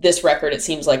 but this record, it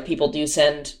seems like people do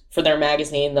send, for their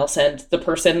magazine, they'll send the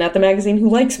person at the magazine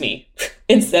who likes me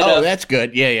instead of... Oh, that's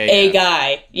good. Yeah. A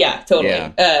guy. Yeah, totally.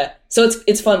 Yeah. So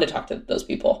it's fun to talk to those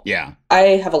people. Yeah. I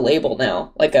have a label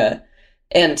now, I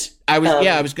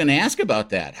was going to ask about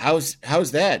that.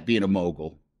 How's that, being a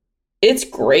mogul? It's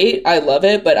great. I love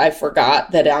it, but I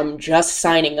forgot that I'm just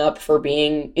signing up for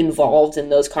being involved in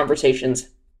those conversations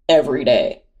every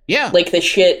day. Yeah. Like the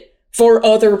shit for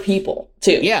other people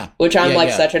too. Yeah. Which I'm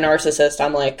such a narcissist.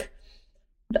 I'm like,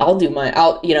 I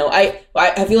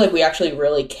feel like we actually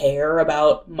really care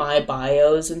about my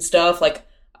bios and stuff. Like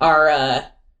our,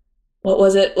 what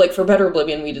was it? Like for Better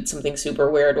Oblivion, we did something super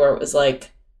weird where it was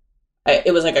like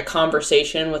a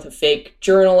conversation with a fake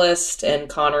journalist, and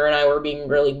Connor and I were being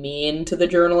really mean to the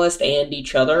journalist and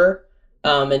each other,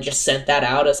 and just sent that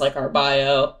out as like our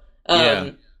bio.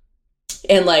 And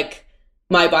like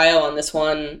my bio on this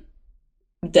one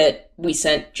that we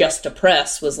sent just to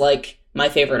press was like my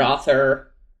favorite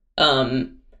author.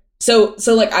 So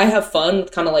like I have fun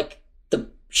with kind of like the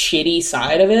shitty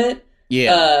side of it.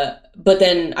 Yeah. But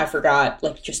then I forgot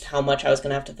like just how much I was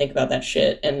gonna have to think about that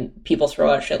shit, and people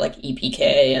throw out shit like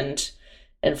EPK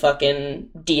and fucking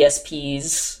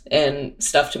DSPs and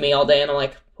stuff to me all day, and I'm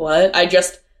like, what? I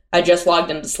just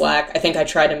logged into Slack. I think I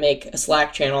tried to make a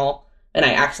Slack channel and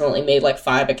I accidentally made like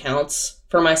 5 accounts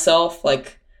for myself.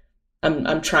 Like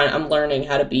I'm learning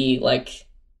how to be like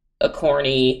a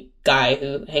corny guy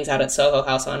who hangs out at Soho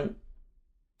House on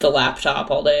the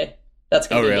laptop all day. That's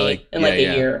gonna be me in like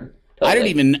a year.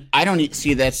 Totally. I don't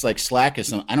see that's like Slack or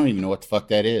something. I don't even know what the fuck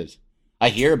that is. I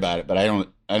hear about it, but I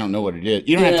don't know what it is.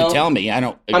 You don't have to tell me.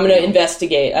 I'm going to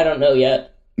investigate. I don't know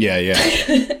yet. Yeah,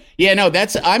 yeah. Yeah, no,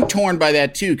 I'm torn by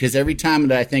that too, because every time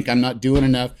that I think I'm not doing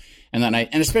enough, and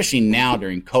especially now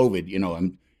during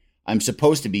COVID, I'm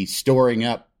supposed to be storing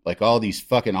up like all these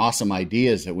fucking awesome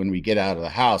ideas that when we get out of the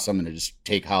house, I'm going to just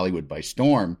take Hollywood by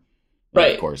storm. Right.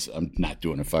 But of course, I'm not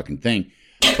doing a fucking thing.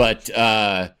 But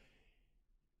I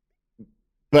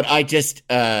just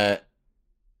I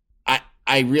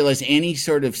realize any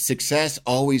sort of success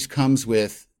always comes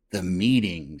with the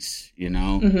meetings,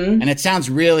 and it sounds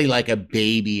really like a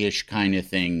babyish kind of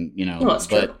thing, No, it's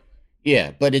true.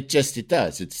 Yeah, but it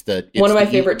does. It's one of my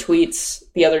favorite tweets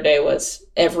the other day was,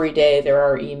 every day there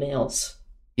are emails.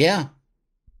 Yeah.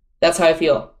 That's how I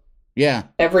feel. Yeah.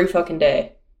 Every fucking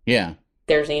day. Yeah.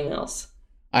 There's emails.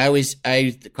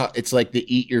 It's like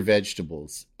the eat your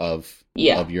vegetables of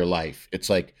your life. It's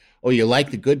like, oh, you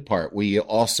like the good part. Well, you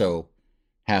also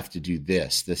have to do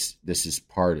this. This is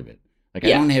part of it. Like, I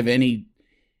don't have any,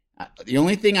 the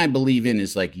only thing I believe in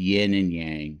is like yin and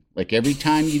yang. Like every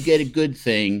time you get a good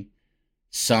thing,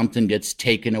 something gets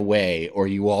taken away, or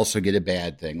you also get a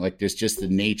bad thing. Like there's just a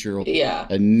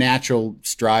natural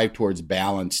strive towards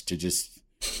balance to just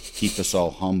keep us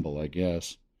all humble, I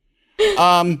guess.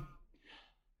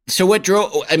 So what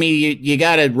drove, you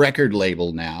got a record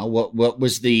label now. What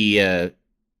was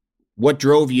what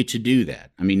drove you to do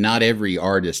that? Not every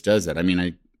artist does that.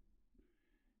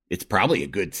 It's probably a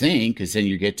good thing, because then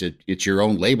it's your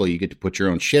own label. You get to put your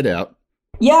own shit out.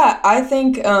 Yeah, I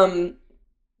think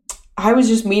I was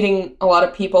just meeting a lot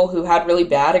of people who had really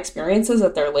bad experiences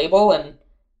at their label, and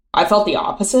I felt the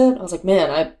opposite. I was like,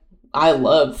 man, I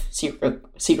love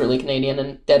Secretly Canadian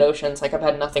and Dead Oceans. Like, I've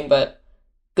had nothing but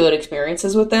good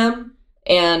experiences with them.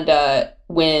 And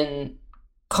when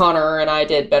Connor and I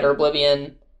did Better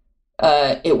Oblivion,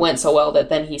 it went so well that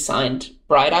then he signed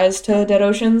Bright Eyes to Dead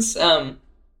Oceans.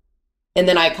 And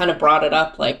then I kind of brought it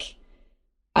up, like,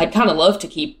 I'd kind of love to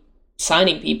keep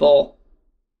signing people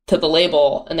to the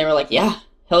label. And they were like, yeah,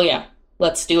 hell yeah,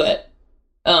 let's do it.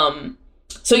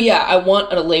 So yeah, I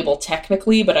want a label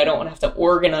technically, but I don't want to have to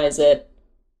organize it.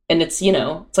 And it's,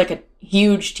 it's like a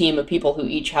huge team of people who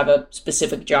each have a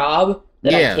specific job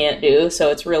that I can't do. So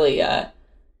it's really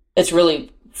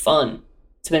fun.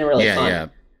 It's been really fun. Yeah.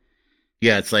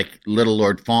 Yeah, it's like Little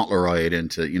Lord Fauntleroy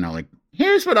into, like,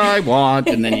 here's what I want,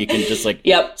 and then you can just like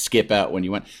skip out when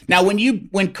you want. Now,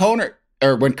 when Connor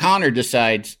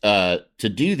decides to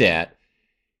do that,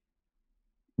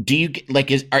 do you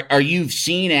like are you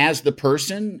seen as the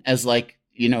person, as like,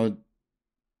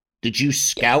 did you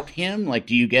scout him? Like,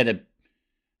 do you get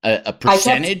a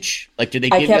percentage? Like, did they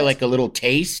give you like a little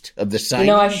taste of the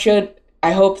signing?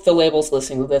 I hope the label's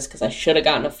listening to this, because I should have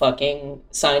gotten a fucking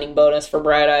signing bonus for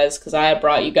Bright Eyes, because I had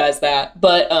brought you guys that.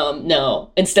 But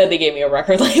no. Instead, they gave me a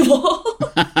record label.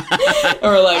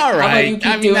 Or like, all right. How about you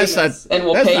keep doing this, and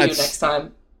we'll pay you next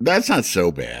time. That's not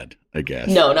so bad, I guess.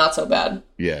 No, not so bad.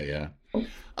 Yeah.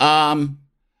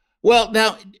 Well,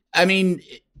 now,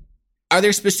 are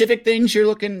there specific things you're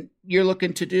looking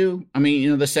to do?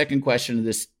 The second question of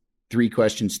this 3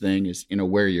 questions thing is,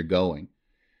 where you're going.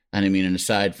 And and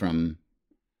aside from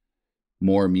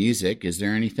more music, is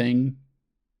there anything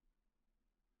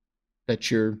that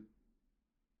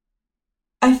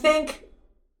I think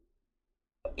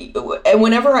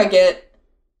whenever I get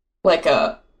like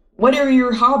what are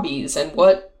your hobbies, and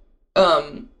what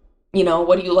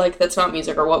what do you like that's not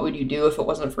music, or what would you do if it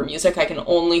wasn't for music, I can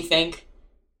only think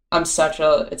it's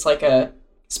like a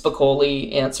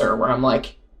Spicoli answer where I'm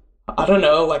like, I don't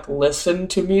know, like, listen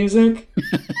to music,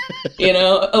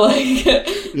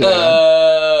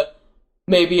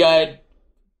 maybe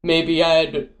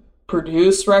I'd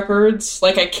produce records.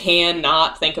 Like, I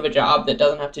cannot think of a job that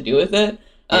doesn't have to do with it.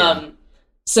 Yeah.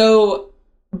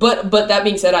 But that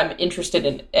being said, I'm interested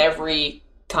in every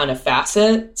kind of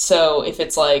facet. So if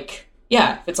it's like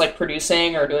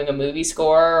producing or doing a movie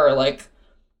score, or like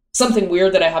something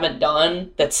weird that I haven't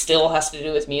done that still has to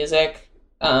do with music,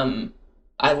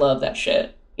 I love that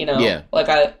shit, Yeah. Like,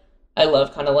 I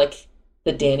love kind of like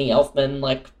the Danny Elfman,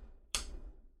 like,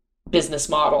 business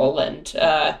model. And,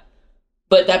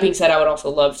 but that being said, I would also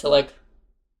love to, like,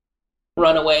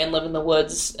 run away and live in the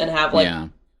woods and have, like,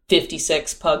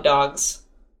 56 pug dogs.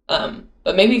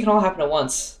 But maybe it can all happen at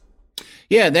once.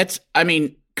 Yeah,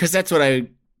 because that's what I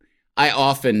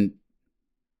often,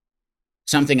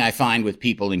 something I find with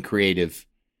people in creative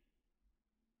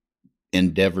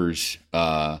endeavors,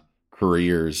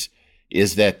 careers,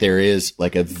 is that there is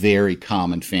like a very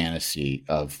common fantasy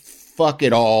of fuck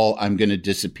it all. I'm going to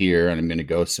disappear and I'm going to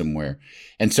go somewhere.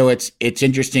 And so it's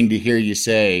interesting to hear you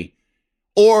say,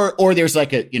 or there's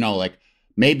like a, like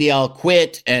maybe I'll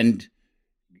quit and,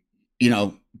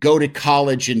 go to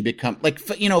college and become like,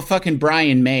 fucking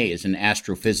Brian May is an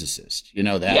astrophysicist,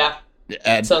 that. Yeah.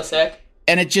 And, so sick.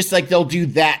 And it's just like, they'll do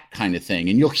that kind of thing.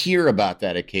 And you'll hear about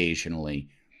that occasionally.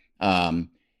 And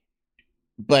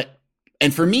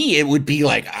for me, it would be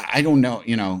like, I don't know,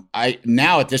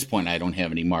 now at this point, I don't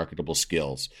have any marketable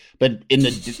skills, but in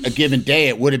a given day,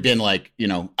 it would have been like,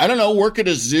 I don't know, work at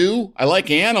a zoo. I like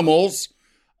animals.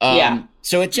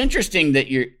 So it's interesting that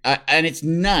and it's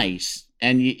nice.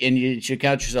 And you should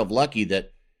count yourself lucky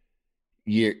that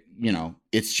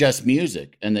it's just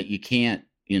music and that you can't,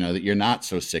 that you're not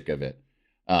so sick of it.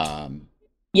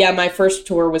 My first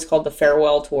tour was called the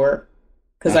Farewell Tour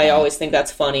because I always think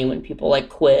that's funny when people like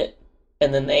quit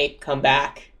and then they come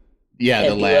back. Yeah,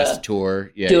 the last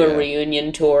tour. Yeah, do a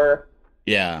reunion tour.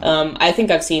 Yeah. I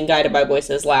think I've seen Guided by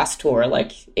Voices last tour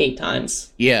like 8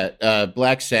 times. Yeah,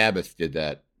 Black Sabbath did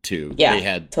that too. Yeah,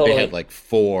 they had like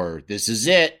 4. This is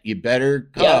it. You better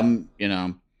come.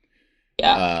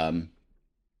 Yeah.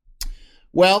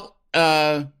 Well,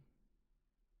 I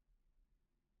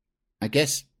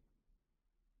guess.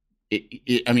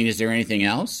 I mean, is there anything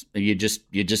else? You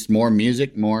just more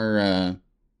music, more.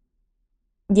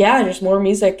 Yeah, just more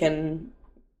music, and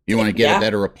you want to get a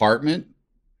better apartment.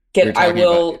 I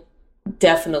will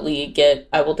definitely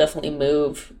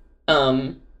move.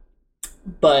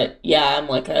 But yeah, I'm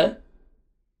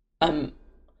kind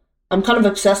of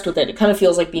obsessed with it. It kind of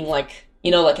feels like being like,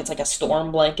 like it's like a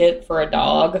storm blanket for a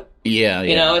dog. Yeah.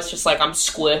 It's just like I'm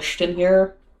squished in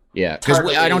here. Yeah, because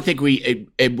I don't think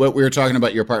what we were talking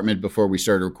about your apartment before we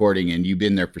started recording, and you've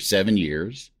been there for 7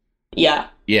 years. Yeah.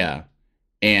 Yeah,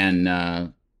 and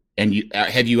you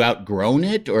have you outgrown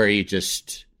it, or are you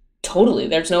just totally?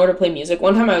 There's nowhere to play music.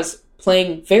 One time I was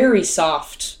playing very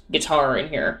soft guitar in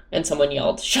here, and someone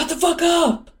yelled, "Shut the fuck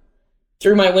up!"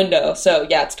 through my window. So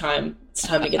yeah, it's time. It's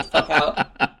time to get the fuck out.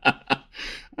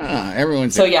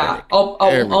 Everyone's so yeah.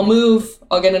 I'll move.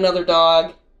 I'll get another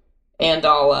dog, and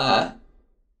I'll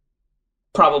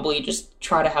probably just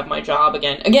try to have my job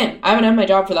again. Again, I haven't had my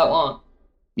job for that long.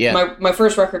 Yeah. My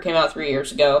first record came out 3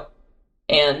 years ago,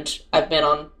 and I've been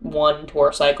on 1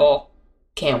 tour cycle.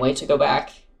 Can't wait to go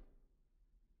back.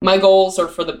 My goals are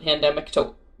for the pandemic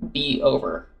to be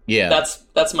over. Yeah.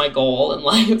 That's my goal in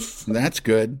life. That's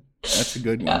good. That's a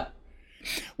good one. Yeah.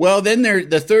 Well, then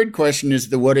the third question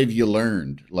is what have you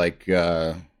learned? Like,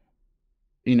 you're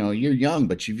young,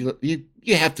 but you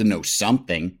have to know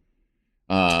something.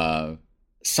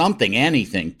 Something,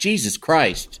 anything. Jesus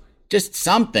Christ. Just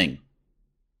something.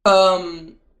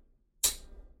 I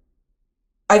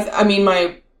mean,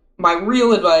 my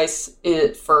real advice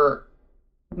is for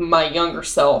my younger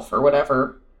self or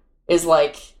whatever is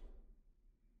like,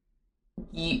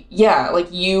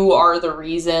 you are the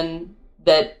reason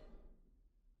that,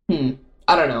 I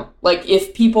don't know. Like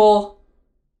if people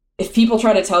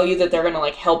try to tell you that they're going to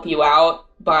like help you out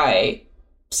by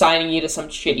signing you to some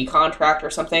shitty contract or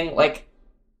something, like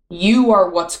you are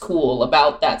what's cool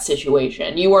about that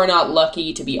situation. You are not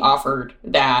lucky to be offered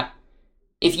that.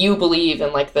 If you believe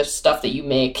in like the stuff that you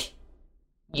make,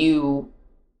 you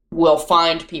will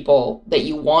find people that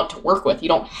you want to work with. You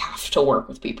don't have to work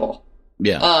with people.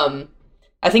 Yeah.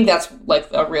 I think that's like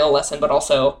a real lesson, but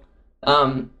also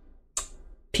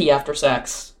pee after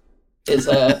sex is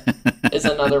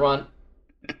another one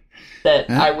that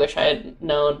I wish I had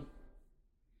known.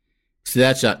 So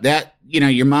that's that,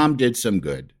 your mom did some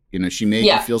good. She made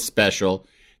you feel special.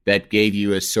 That gave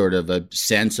you a sort of a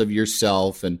sense of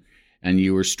yourself and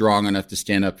you were strong enough to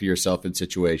stand up for yourself in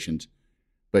situations.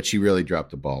 But she really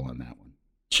dropped the ball on that one.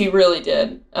 She really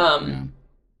did.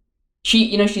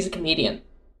 She's a comedian.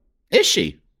 Is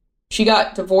she? She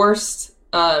got divorced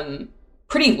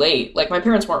pretty late. Like, my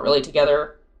parents weren't really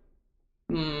together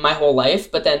my whole life,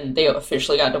 but then they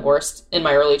officially got divorced in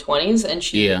my early 20s, and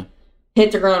she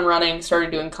hit the ground running,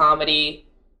 started doing comedy.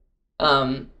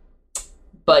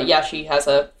 But yeah, she has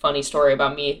a funny story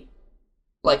about me,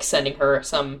 like, sending her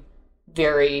some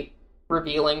very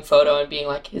revealing photo and being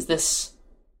like, is this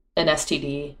an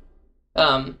STD?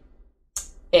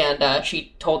 And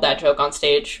she told that joke on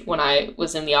stage when I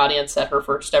was in the audience at her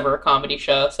first ever comedy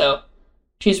show. So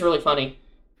she's really funny.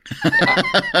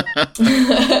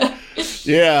 Yeah.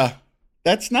 Yeah.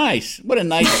 That's nice. What a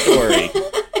nice story.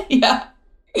 Yeah.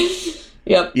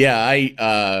 Yep.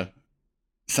 Yeah.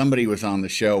 Somebody was on the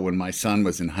show when my son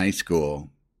was in high school.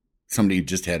 Somebody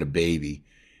just had a baby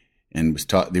and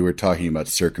they were talking about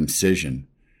circumcision.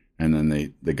 And then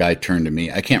the guy turned to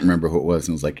me. I can't remember who it was.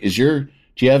 And was like, is your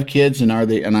do you have kids? And are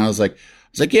they? And I was like,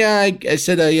 yeah. I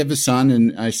said, I have a son.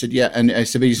 And I said, yeah. And I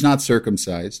said, but he's not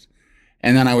circumcised.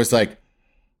 And then I was like,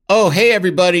 oh, hey,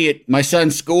 everybody at my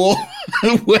son's school.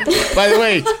 By the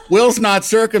way, Will's not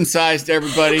circumcised,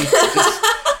 everybody.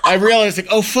 I realized, like,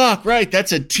 oh, fuck, right.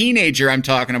 That's a teenager I'm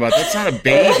talking about. That's not a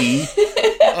baby.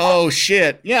 Oh,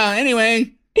 shit. Yeah,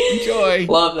 anyway, enjoy.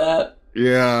 Love that.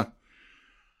 Yeah.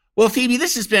 Well, Phoebe,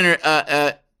 this has been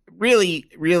a really,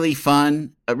 really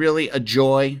fun, really a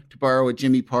joy, to borrow a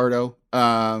Jimmy Pardo.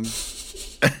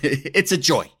 It's a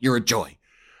joy. You're a joy.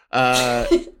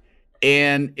 And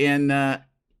I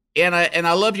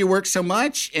love your work so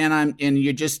much, and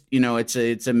you're just,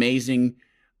 it's amazing.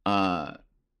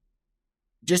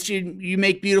 Just you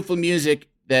make beautiful music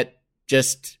that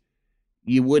just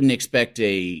you wouldn't expect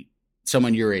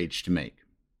someone your age to make.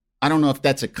 I don't know if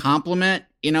that's a compliment,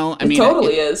 I mean, it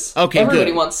totally is. Okay,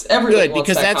 everybody wants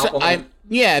because that compliment.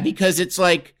 Because it's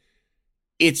like,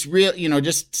 it's real,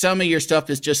 just some of your stuff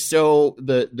is just so,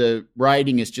 the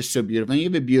writing is just so beautiful. And you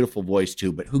have a beautiful voice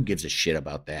too, but who gives a shit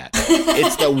about that?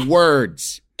 It's the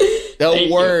words. The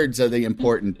words are the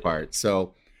important part.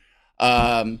 So,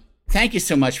 thank you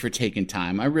so much for taking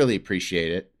time. I really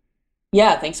appreciate it.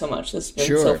 Yeah, thanks so much. This has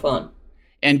been so fun.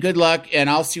 And good luck. And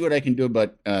I'll see what I can do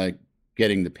about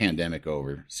getting the pandemic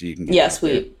over so you can get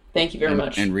sweet. Thank you very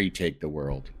much. And retake the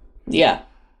world. Yeah.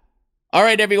 All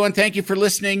right, everyone. Thank you for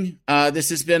listening. This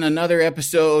has been another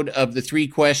episode of The Three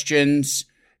Questions.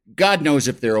 God knows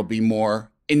if there will be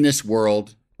more in this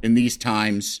world, in these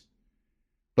times.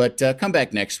 But come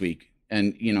back next week.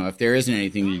 And, if there isn't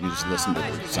anything, you can just listen to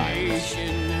the silence.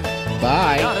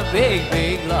 Bye. Got a big,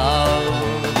 big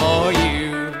love for you.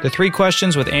 The Three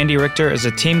Questions with Andy Richter is a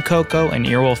Team Coco and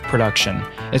Earwolf production.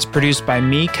 It's produced by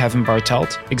me, Kevin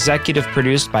Bartelt, executive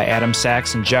produced by Adam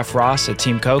Sachs and Jeff Ross at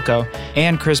Team Coco,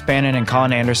 and Chris Bannon and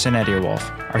Colin Anderson at Earwolf.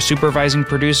 Our supervising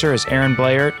producer is Aaron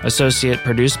Blair, associate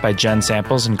produced by Jen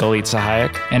Samples and Galit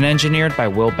Sahayak, and engineered by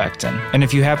Will Beckton. And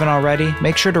if you haven't already,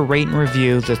 make sure to rate and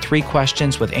review The Three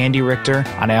Questions with Andy Richter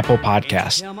on Apple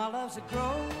Podcasts.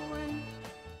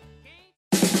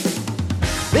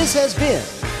 This has been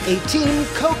a Team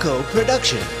Coco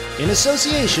production in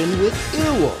association with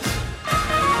Earwolf.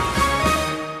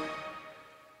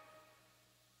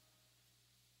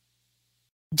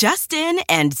 Just in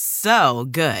and so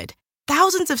good.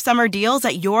 Thousands of summer deals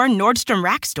at your Nordstrom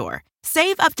Rack store.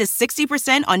 Save up to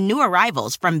 60% on new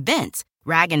arrivals from Vince,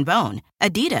 Rag & Bone,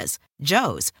 Adidas,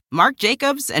 Joe's, Marc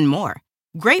Jacobs, and more.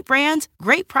 Great brands,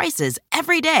 great prices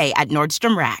every day at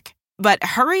Nordstrom Rack. But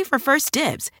hurry for first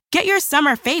dibs. Get your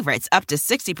summer favorites up to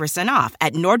 60% off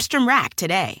at Nordstrom Rack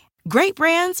today. Great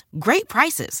brands, great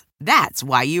prices. That's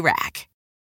why you rack.